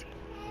a pussy.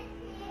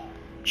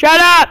 Shut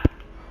up!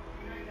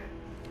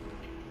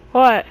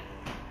 What?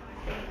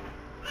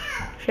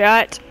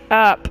 Shut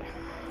up.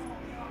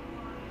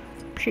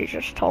 She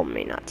just told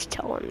me not to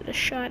tell him to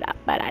shut up,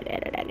 but I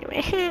did it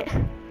anyway.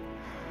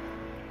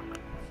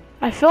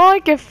 I feel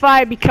like if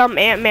I become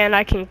Ant-Man,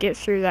 I can get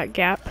through that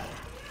gap.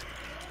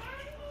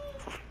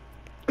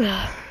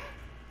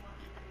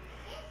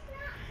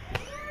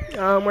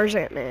 Where's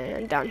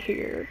Ant-Man? Down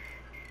here.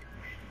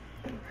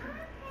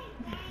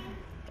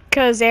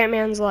 Cause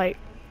Ant-Man's like,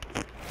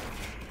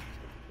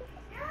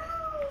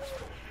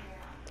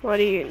 what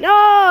do you?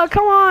 No,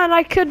 come on!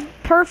 I could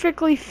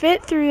perfectly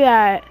fit through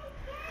that,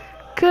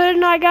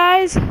 couldn't I,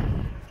 guys?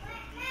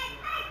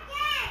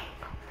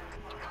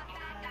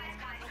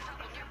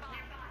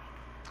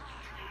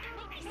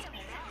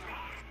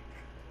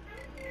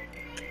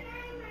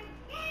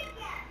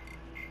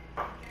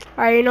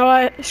 Alright, you know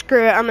what?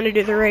 Screw it. I'm gonna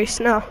do the race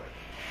now.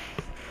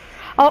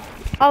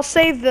 I'll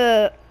save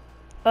the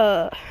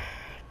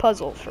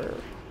puzzle for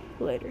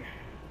later.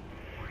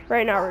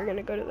 Right now we're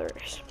gonna go to the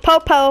race.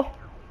 Popo!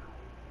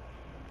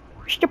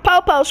 Mr.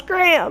 Popo,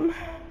 scram!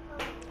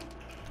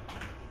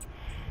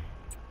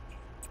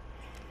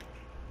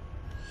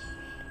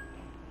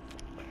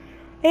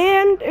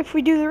 And if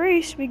we do the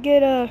race, we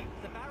get a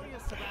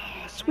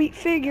sweet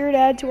figure to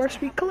add to our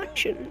sweet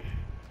collection.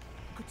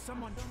 Could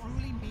someone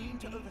truly mean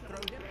to overthrow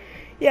him?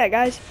 Yeah,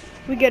 guys,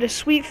 we get a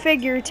sweet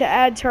figure to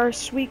add to our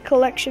sweet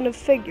collection of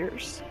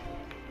figures.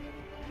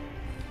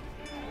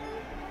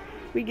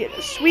 We get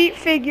a sweet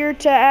figure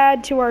to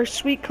add to our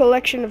sweet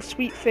collection of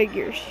sweet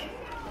figures.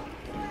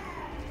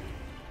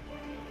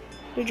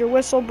 Dude, your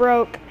whistle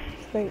broke.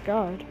 Thank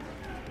God.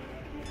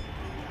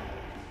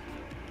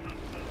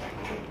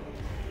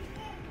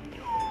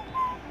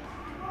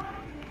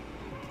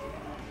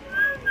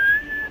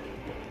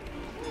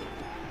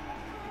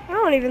 I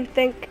don't even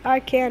think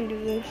I can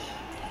do this.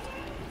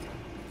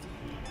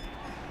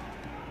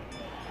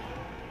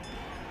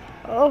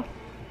 Oh.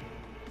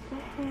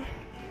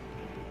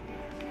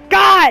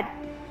 God!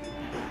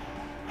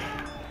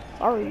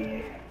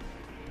 Sorry.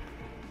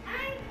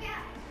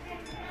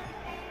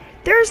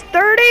 There's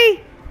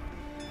 30?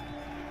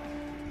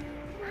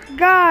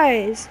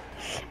 Guys,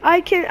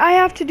 I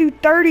have to do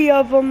 30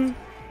 of them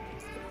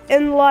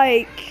in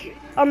like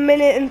a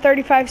minute and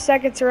 35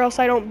 seconds or else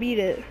I don't beat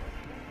it.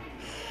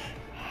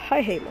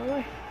 I hate my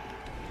life.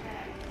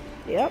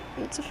 Yep,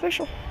 it's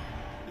official.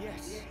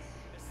 Yes.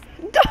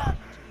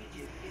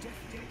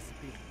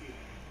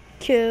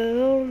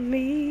 Kill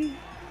me,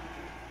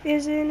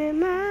 isn't it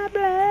my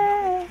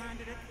blood?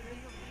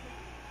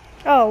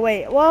 Oh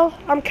wait, well,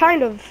 I'm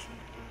kind of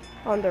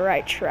on the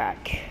right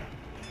track,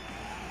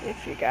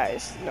 if you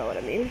guys know what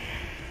I mean.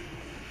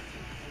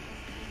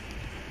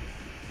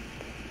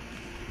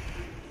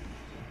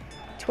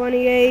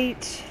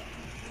 $28.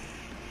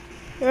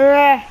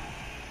 Alright.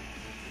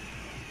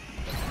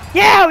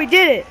 Yeah, we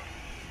did it!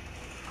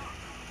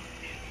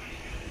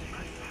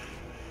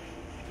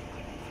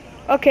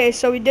 Okay,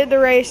 so we did the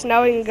race,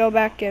 now we can go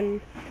back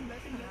and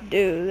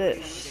do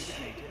this.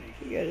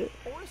 You get it?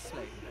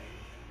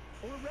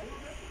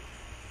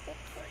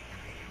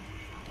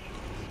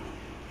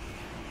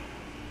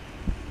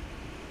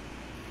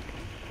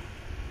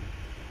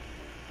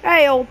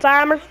 Hey, old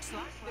timer. Looks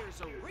like there's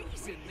a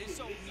reason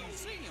this old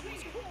museum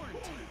was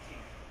quarantined.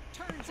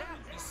 Turns out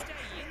you stay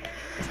in there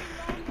too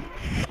long,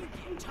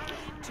 you get turned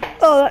into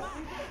Oh,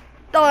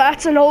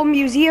 that's an old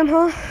museum,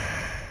 huh?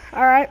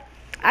 Alright.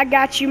 I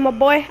got you, my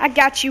boy. I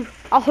got you.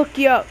 I'll hook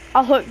you up.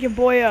 I'll hook your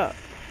boy up.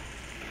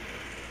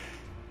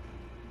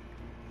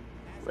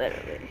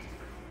 Literally.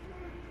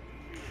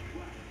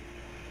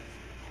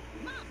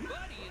 my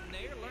buddy in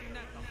there learned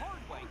that the hard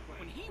way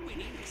when he went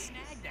in to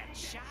snag that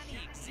shiny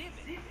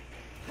exhibit.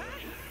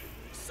 Hey,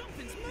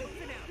 something's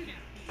moving out here.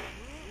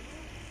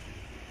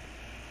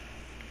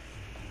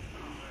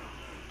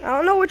 I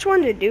don't know which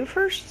one to do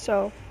first,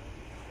 so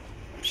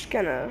I'm just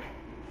gonna.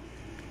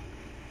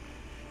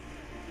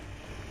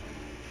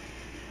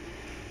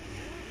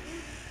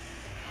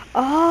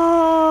 Oh,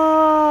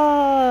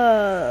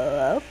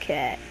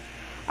 okay.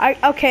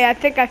 I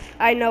think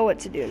I know what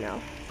to do now.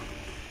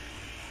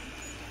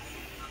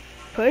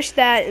 Push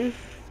that in.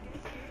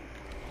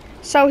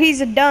 So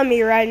he's a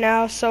dummy right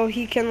now, so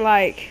he can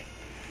like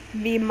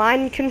be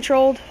mind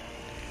controlled.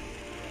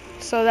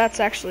 So that's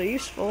actually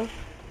useful.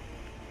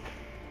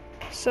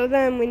 So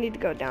then we need to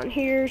go down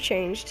here,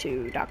 change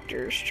to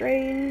Doctor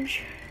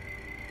Strange.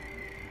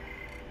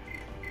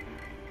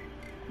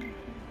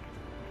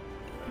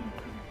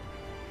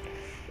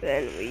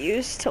 Then we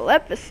use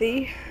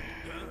telepathy.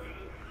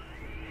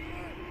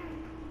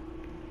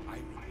 I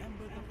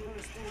remember the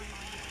first time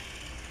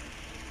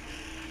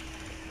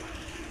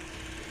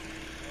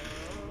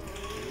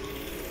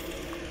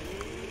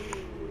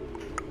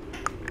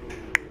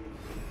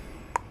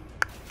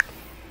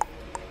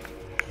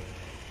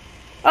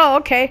Oh,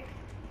 okay.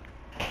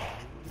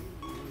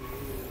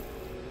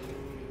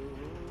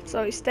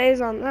 So he stays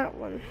on that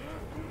one.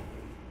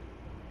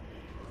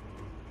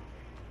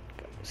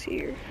 Goes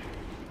here.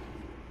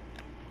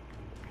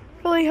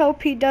 Really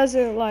hope he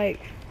doesn't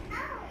like.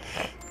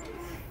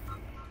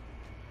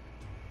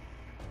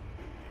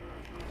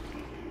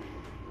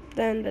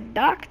 Then the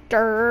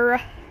doctor.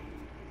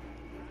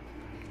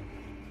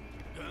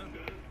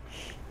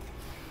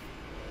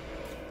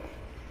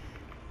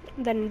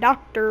 Then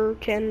doctor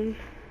can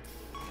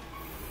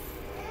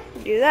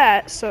do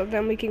that, so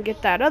then we can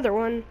get that other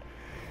one.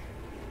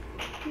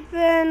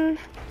 Then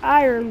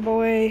Iron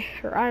Boy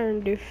or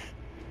Iron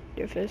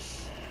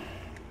Doofus.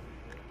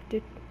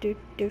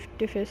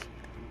 Doofus.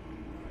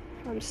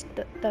 I'm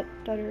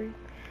stuttering.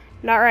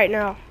 Not right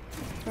now.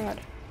 God.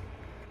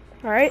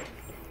 Alright.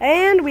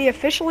 And we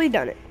officially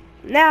done it.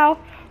 Now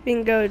we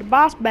can go to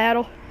boss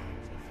battle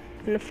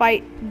and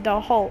fight the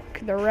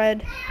Hulk, the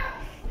red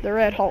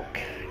Hulk.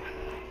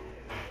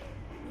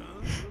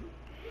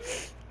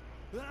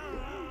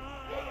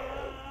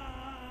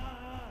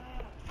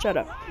 Shut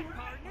up.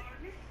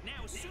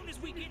 Now, as soon as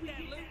we get that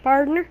loot,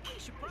 Partner. we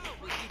should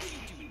probably get you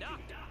to a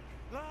doctor.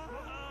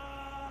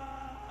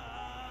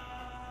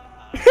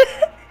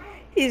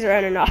 He's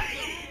running off.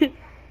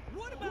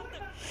 What about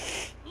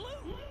the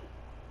loot?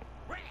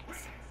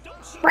 Rats!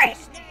 Don't shoot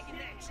Rats. me snagging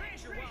that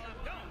treasure while I'm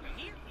gone,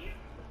 you hear?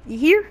 You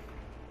hear?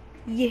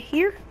 You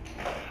hear?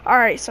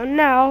 Alright, so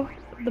now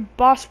the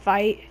boss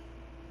fight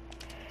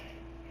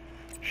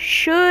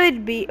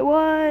should be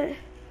what?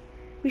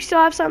 We still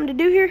have something to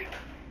do here?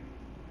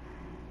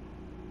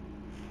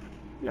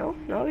 No,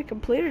 we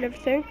completed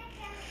everything.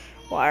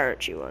 Why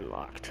aren't you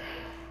unlocked?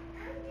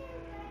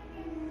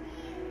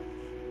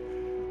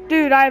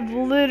 Dude, I've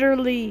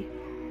literally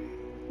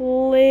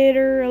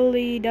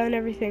done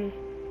everything.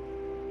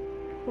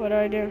 What do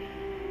I do?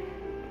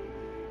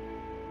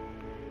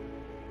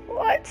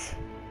 What?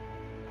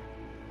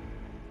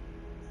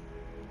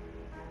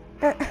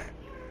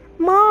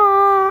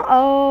 Mom!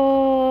 Oh,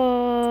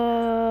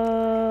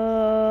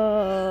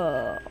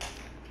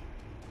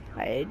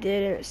 I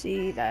didn't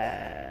see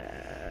that.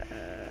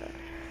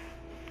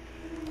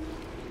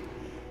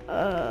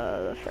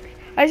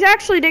 I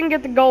actually didn't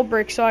get the gold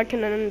brick, so I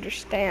can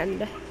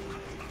understand.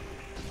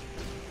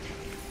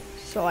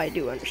 So I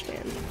do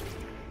understand.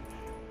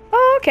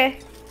 Oh, okay.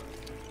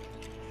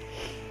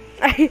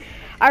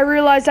 I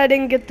realized I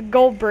didn't get the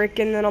gold brick,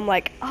 and then I'm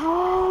like,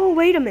 oh,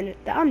 wait a minute,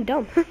 I'm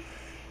dumb.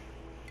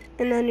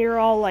 And then you're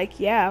all like,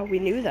 yeah, we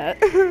knew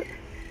that.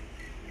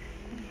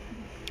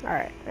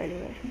 Alright,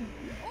 anyway.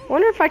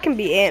 Wonder if I can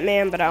be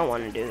Ant-Man, but I don't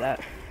want to do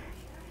that.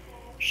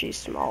 She's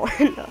small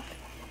enough.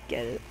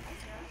 Get it.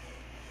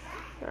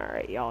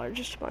 Alright, y'all are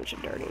just a bunch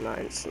of dirty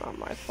minds. It's not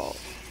my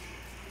fault.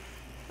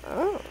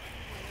 Oh.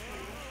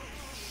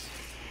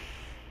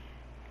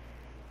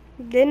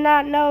 Did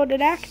not know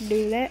that I could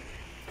do that.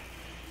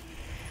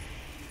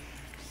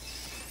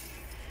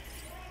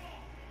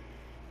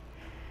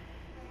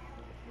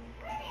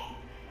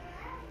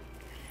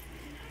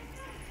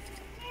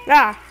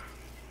 Ah.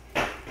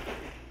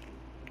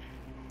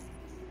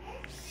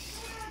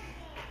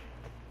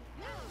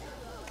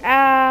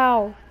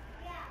 Ow.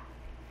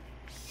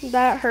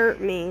 That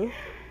hurt me.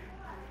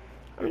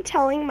 I'm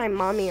telling my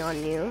mommy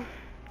on you.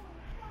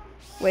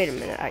 Wait a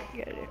minute, I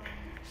get it.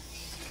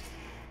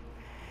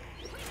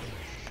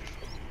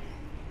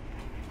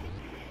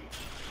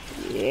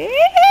 Yeah.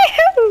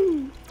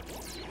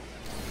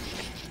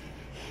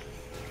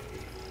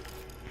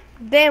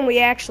 Then we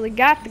actually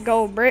got the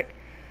gold brick.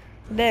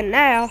 Then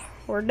now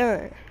we're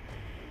done.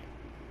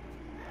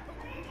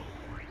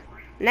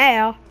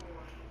 Now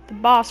the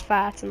boss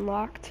fight's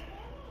unlocked.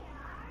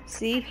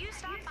 See?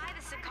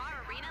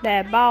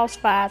 That boss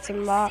fight's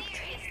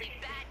unlocked.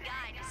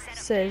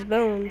 Says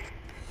boom.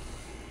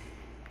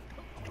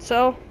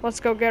 So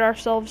let's go get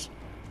ourselves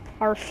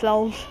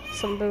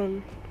some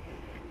boom.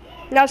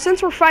 Now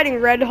since we're fighting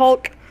Red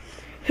Hulk,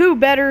 who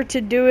better to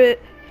do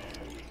it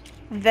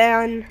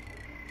than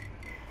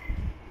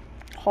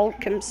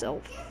Hulk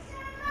himself?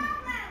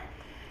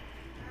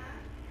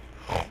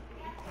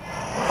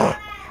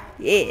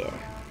 Yeah.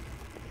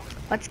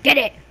 Let's get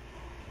it.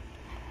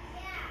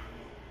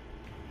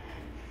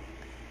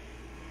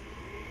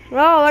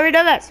 Well, let me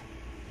do this.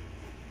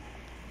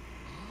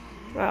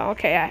 Well,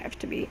 okay, I have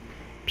to be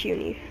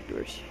puny,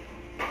 Bruce.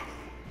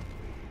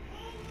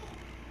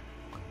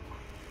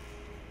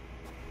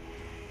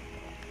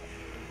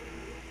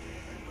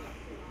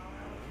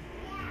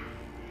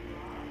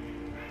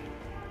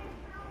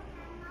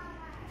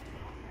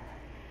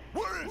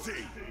 Where is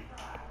he?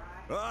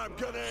 I'm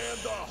gonna end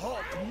the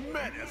Hulk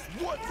menace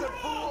once and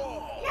for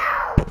all.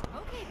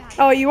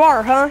 Oh, you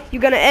are, huh? You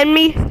gonna end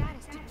me?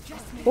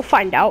 We'll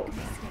find out.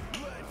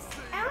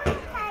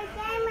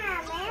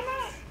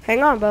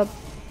 Hang on, bub.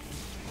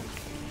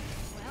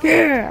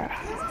 Yeah.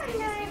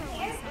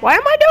 Why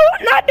am I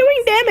not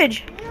doing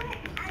damage?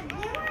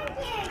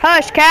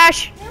 Hush,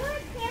 Cash.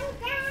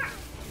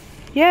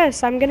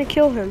 Yes, I'm gonna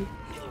kill him.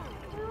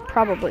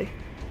 Probably.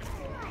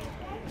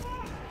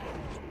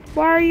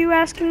 Why are you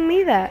asking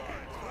me that?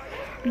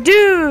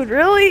 Dude,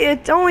 really?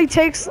 It only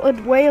takes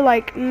away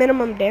like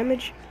minimum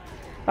damage.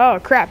 Oh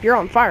crap, you're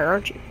on fire,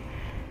 aren't you?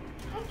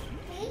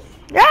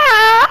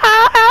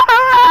 Ah!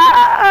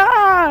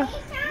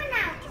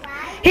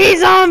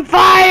 He's on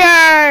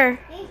fire!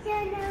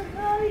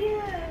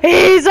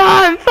 He's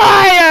on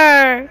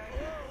fire!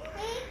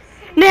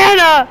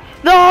 Nana,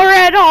 the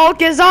Red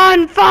Hulk is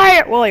on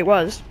fire! Well, he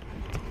was.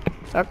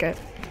 Okay.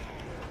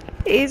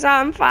 He's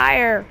on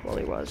fire. Well,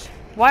 he was.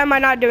 Why am I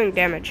not doing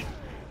damage?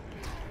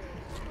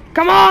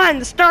 Come on,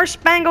 the Star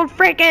Spangled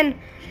freaking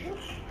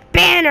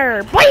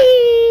banner!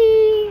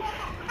 Whee!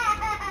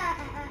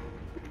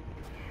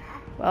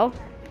 Well,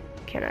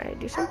 can I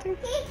do something?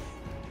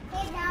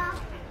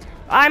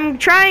 I'm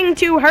trying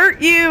to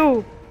hurt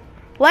you!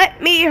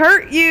 Let me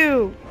hurt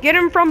you! Get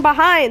him from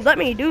behind! Let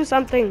me do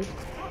something!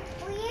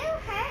 Will you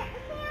hurt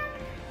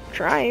him?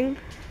 Trying.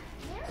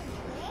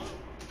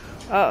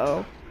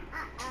 Uh-oh.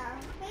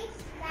 He's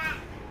back.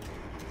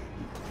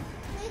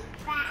 He's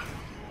back.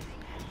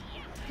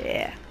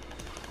 Yeah.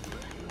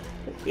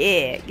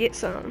 Yeah, get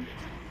some.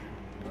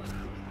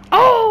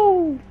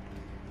 Oh!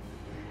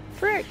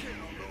 Frick.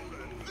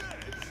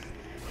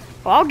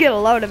 Well, I'll get a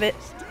load of it.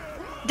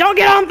 Don't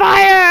get on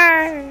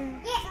fire!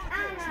 Get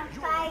on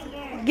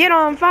fire. Get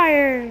on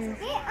fire!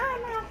 Get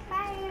on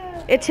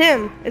fire. It's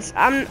him.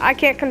 I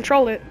can't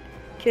control it,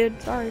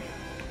 kid. Sorry.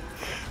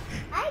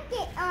 I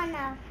get on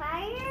a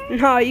fire.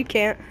 No, you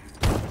can't.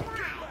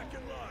 Why?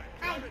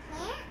 I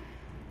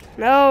can't.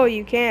 No,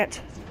 you can't.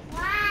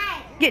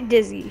 Why? Get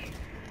dizzy.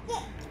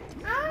 Get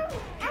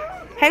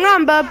Hang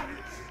on, bub.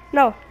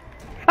 No.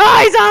 Oh,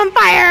 he's on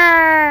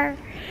fire!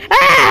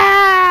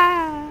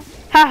 Ah!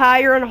 Haha,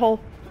 you're in a hole.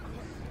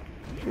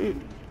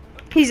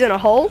 He's in a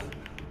hole.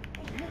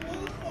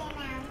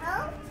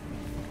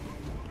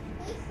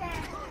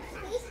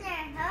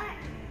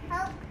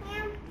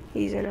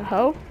 He's in a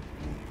hole.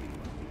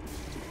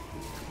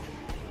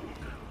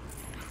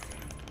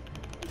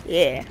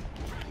 Yeah.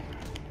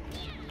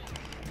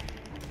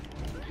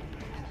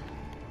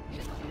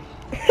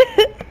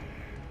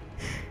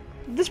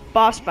 This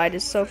boss fight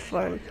is so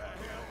fun.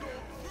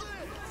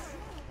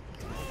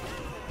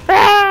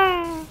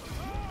 Ah!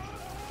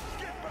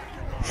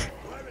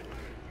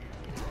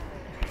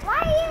 Why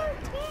are you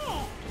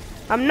dead?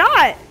 I'm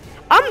not.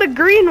 I'm the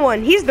green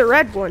one. He's the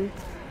red one.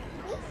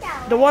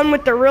 The one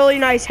with the really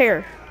nice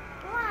hair.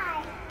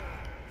 Why?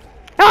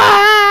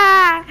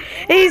 Ah!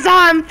 He's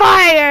on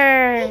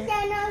fire!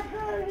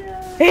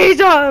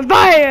 He's on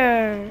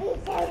fire!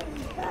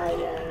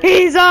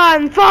 He's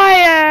on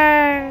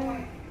fire!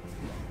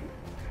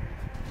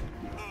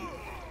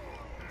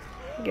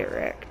 Get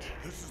wrecked.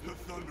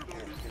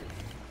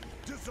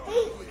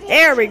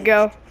 There we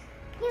go.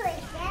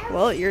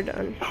 Well, you're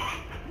done.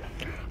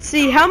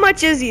 See, how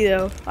much is he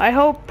though? I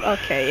hope.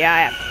 Okay,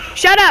 yeah.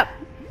 Shut up!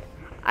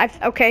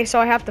 Okay, so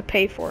I have to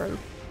pay for him.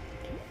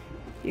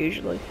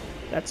 Usually.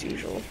 That's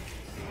usual.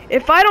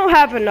 If I don't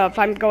have enough,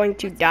 I'm going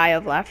to die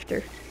of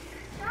laughter.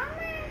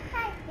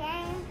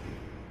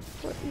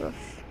 What the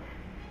f-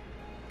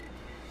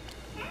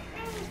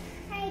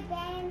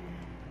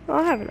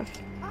 I'll have enough.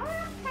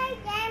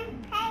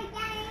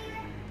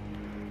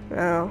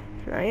 No,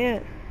 not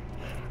yet.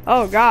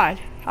 Oh god,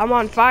 I'm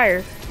on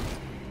fire.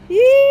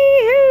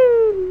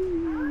 Yee-hoo!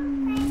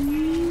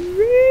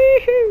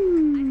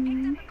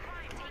 Yee-hoo!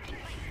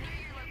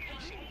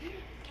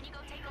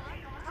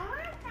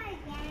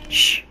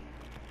 Shh.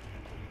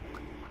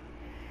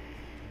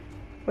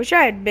 Wish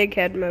I had big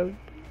head mode.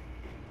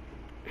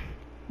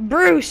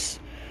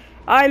 Bruce,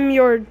 I'm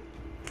your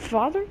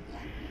father?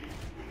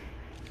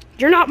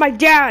 You're not my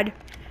dad.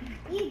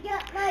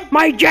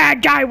 My dad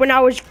died when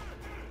I was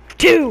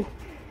 2.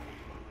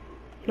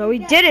 No, he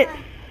didn't.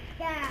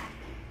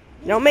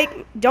 Don't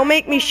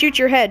make me shoot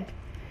your head.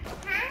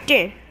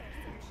 Damn.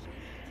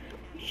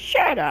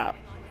 Shut up.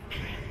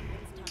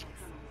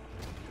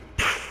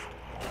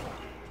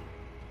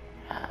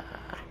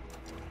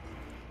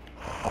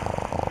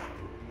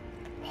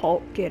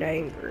 Hulk, get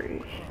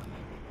angry.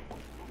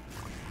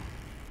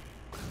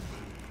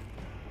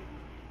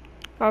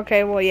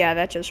 Okay, well, yeah,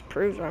 that just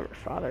proves I'm your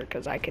father,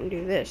 because I can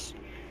do this.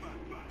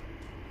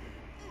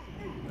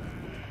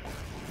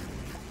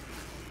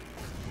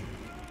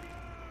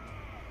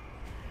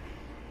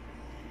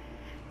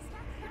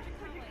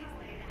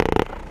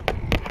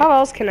 How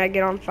else can I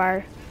get on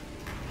fire?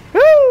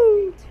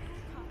 Woo!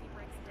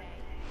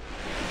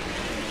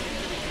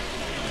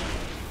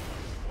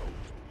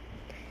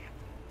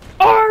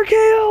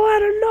 RKO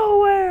out of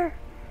nowhere!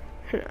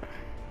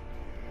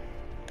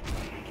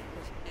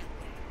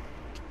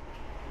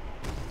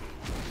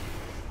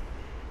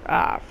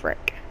 Ah,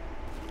 frick.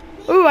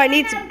 Ooh, I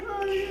need some.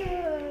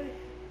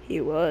 He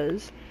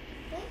was.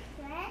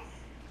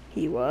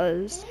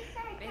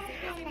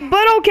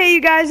 But okay,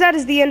 you guys, that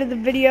is the end of the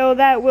video.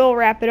 That will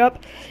wrap it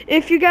up.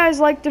 If you guys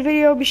liked the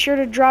video, be sure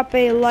to drop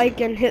a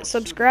like and hit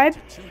subscribe.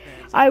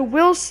 I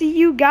will see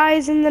you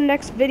guys in the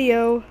next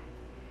video.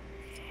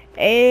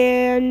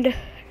 And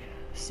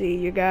see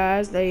you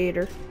guys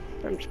later.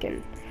 I'm just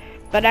kidding.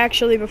 But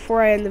actually,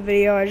 before I end the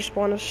video, I just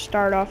want to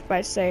start off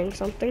by saying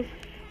something.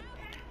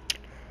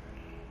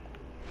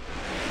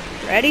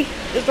 Ready?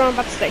 This is what I'm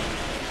about to say.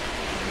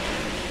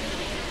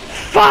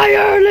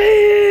 Fire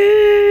Leap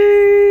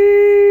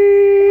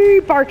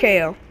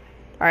RKO.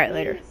 Alright,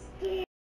 later.